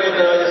 Espero que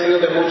esto haya sido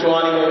de mucho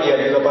ánimo y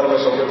ayuda para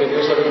nosotros. Que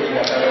Dios los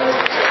bendiga.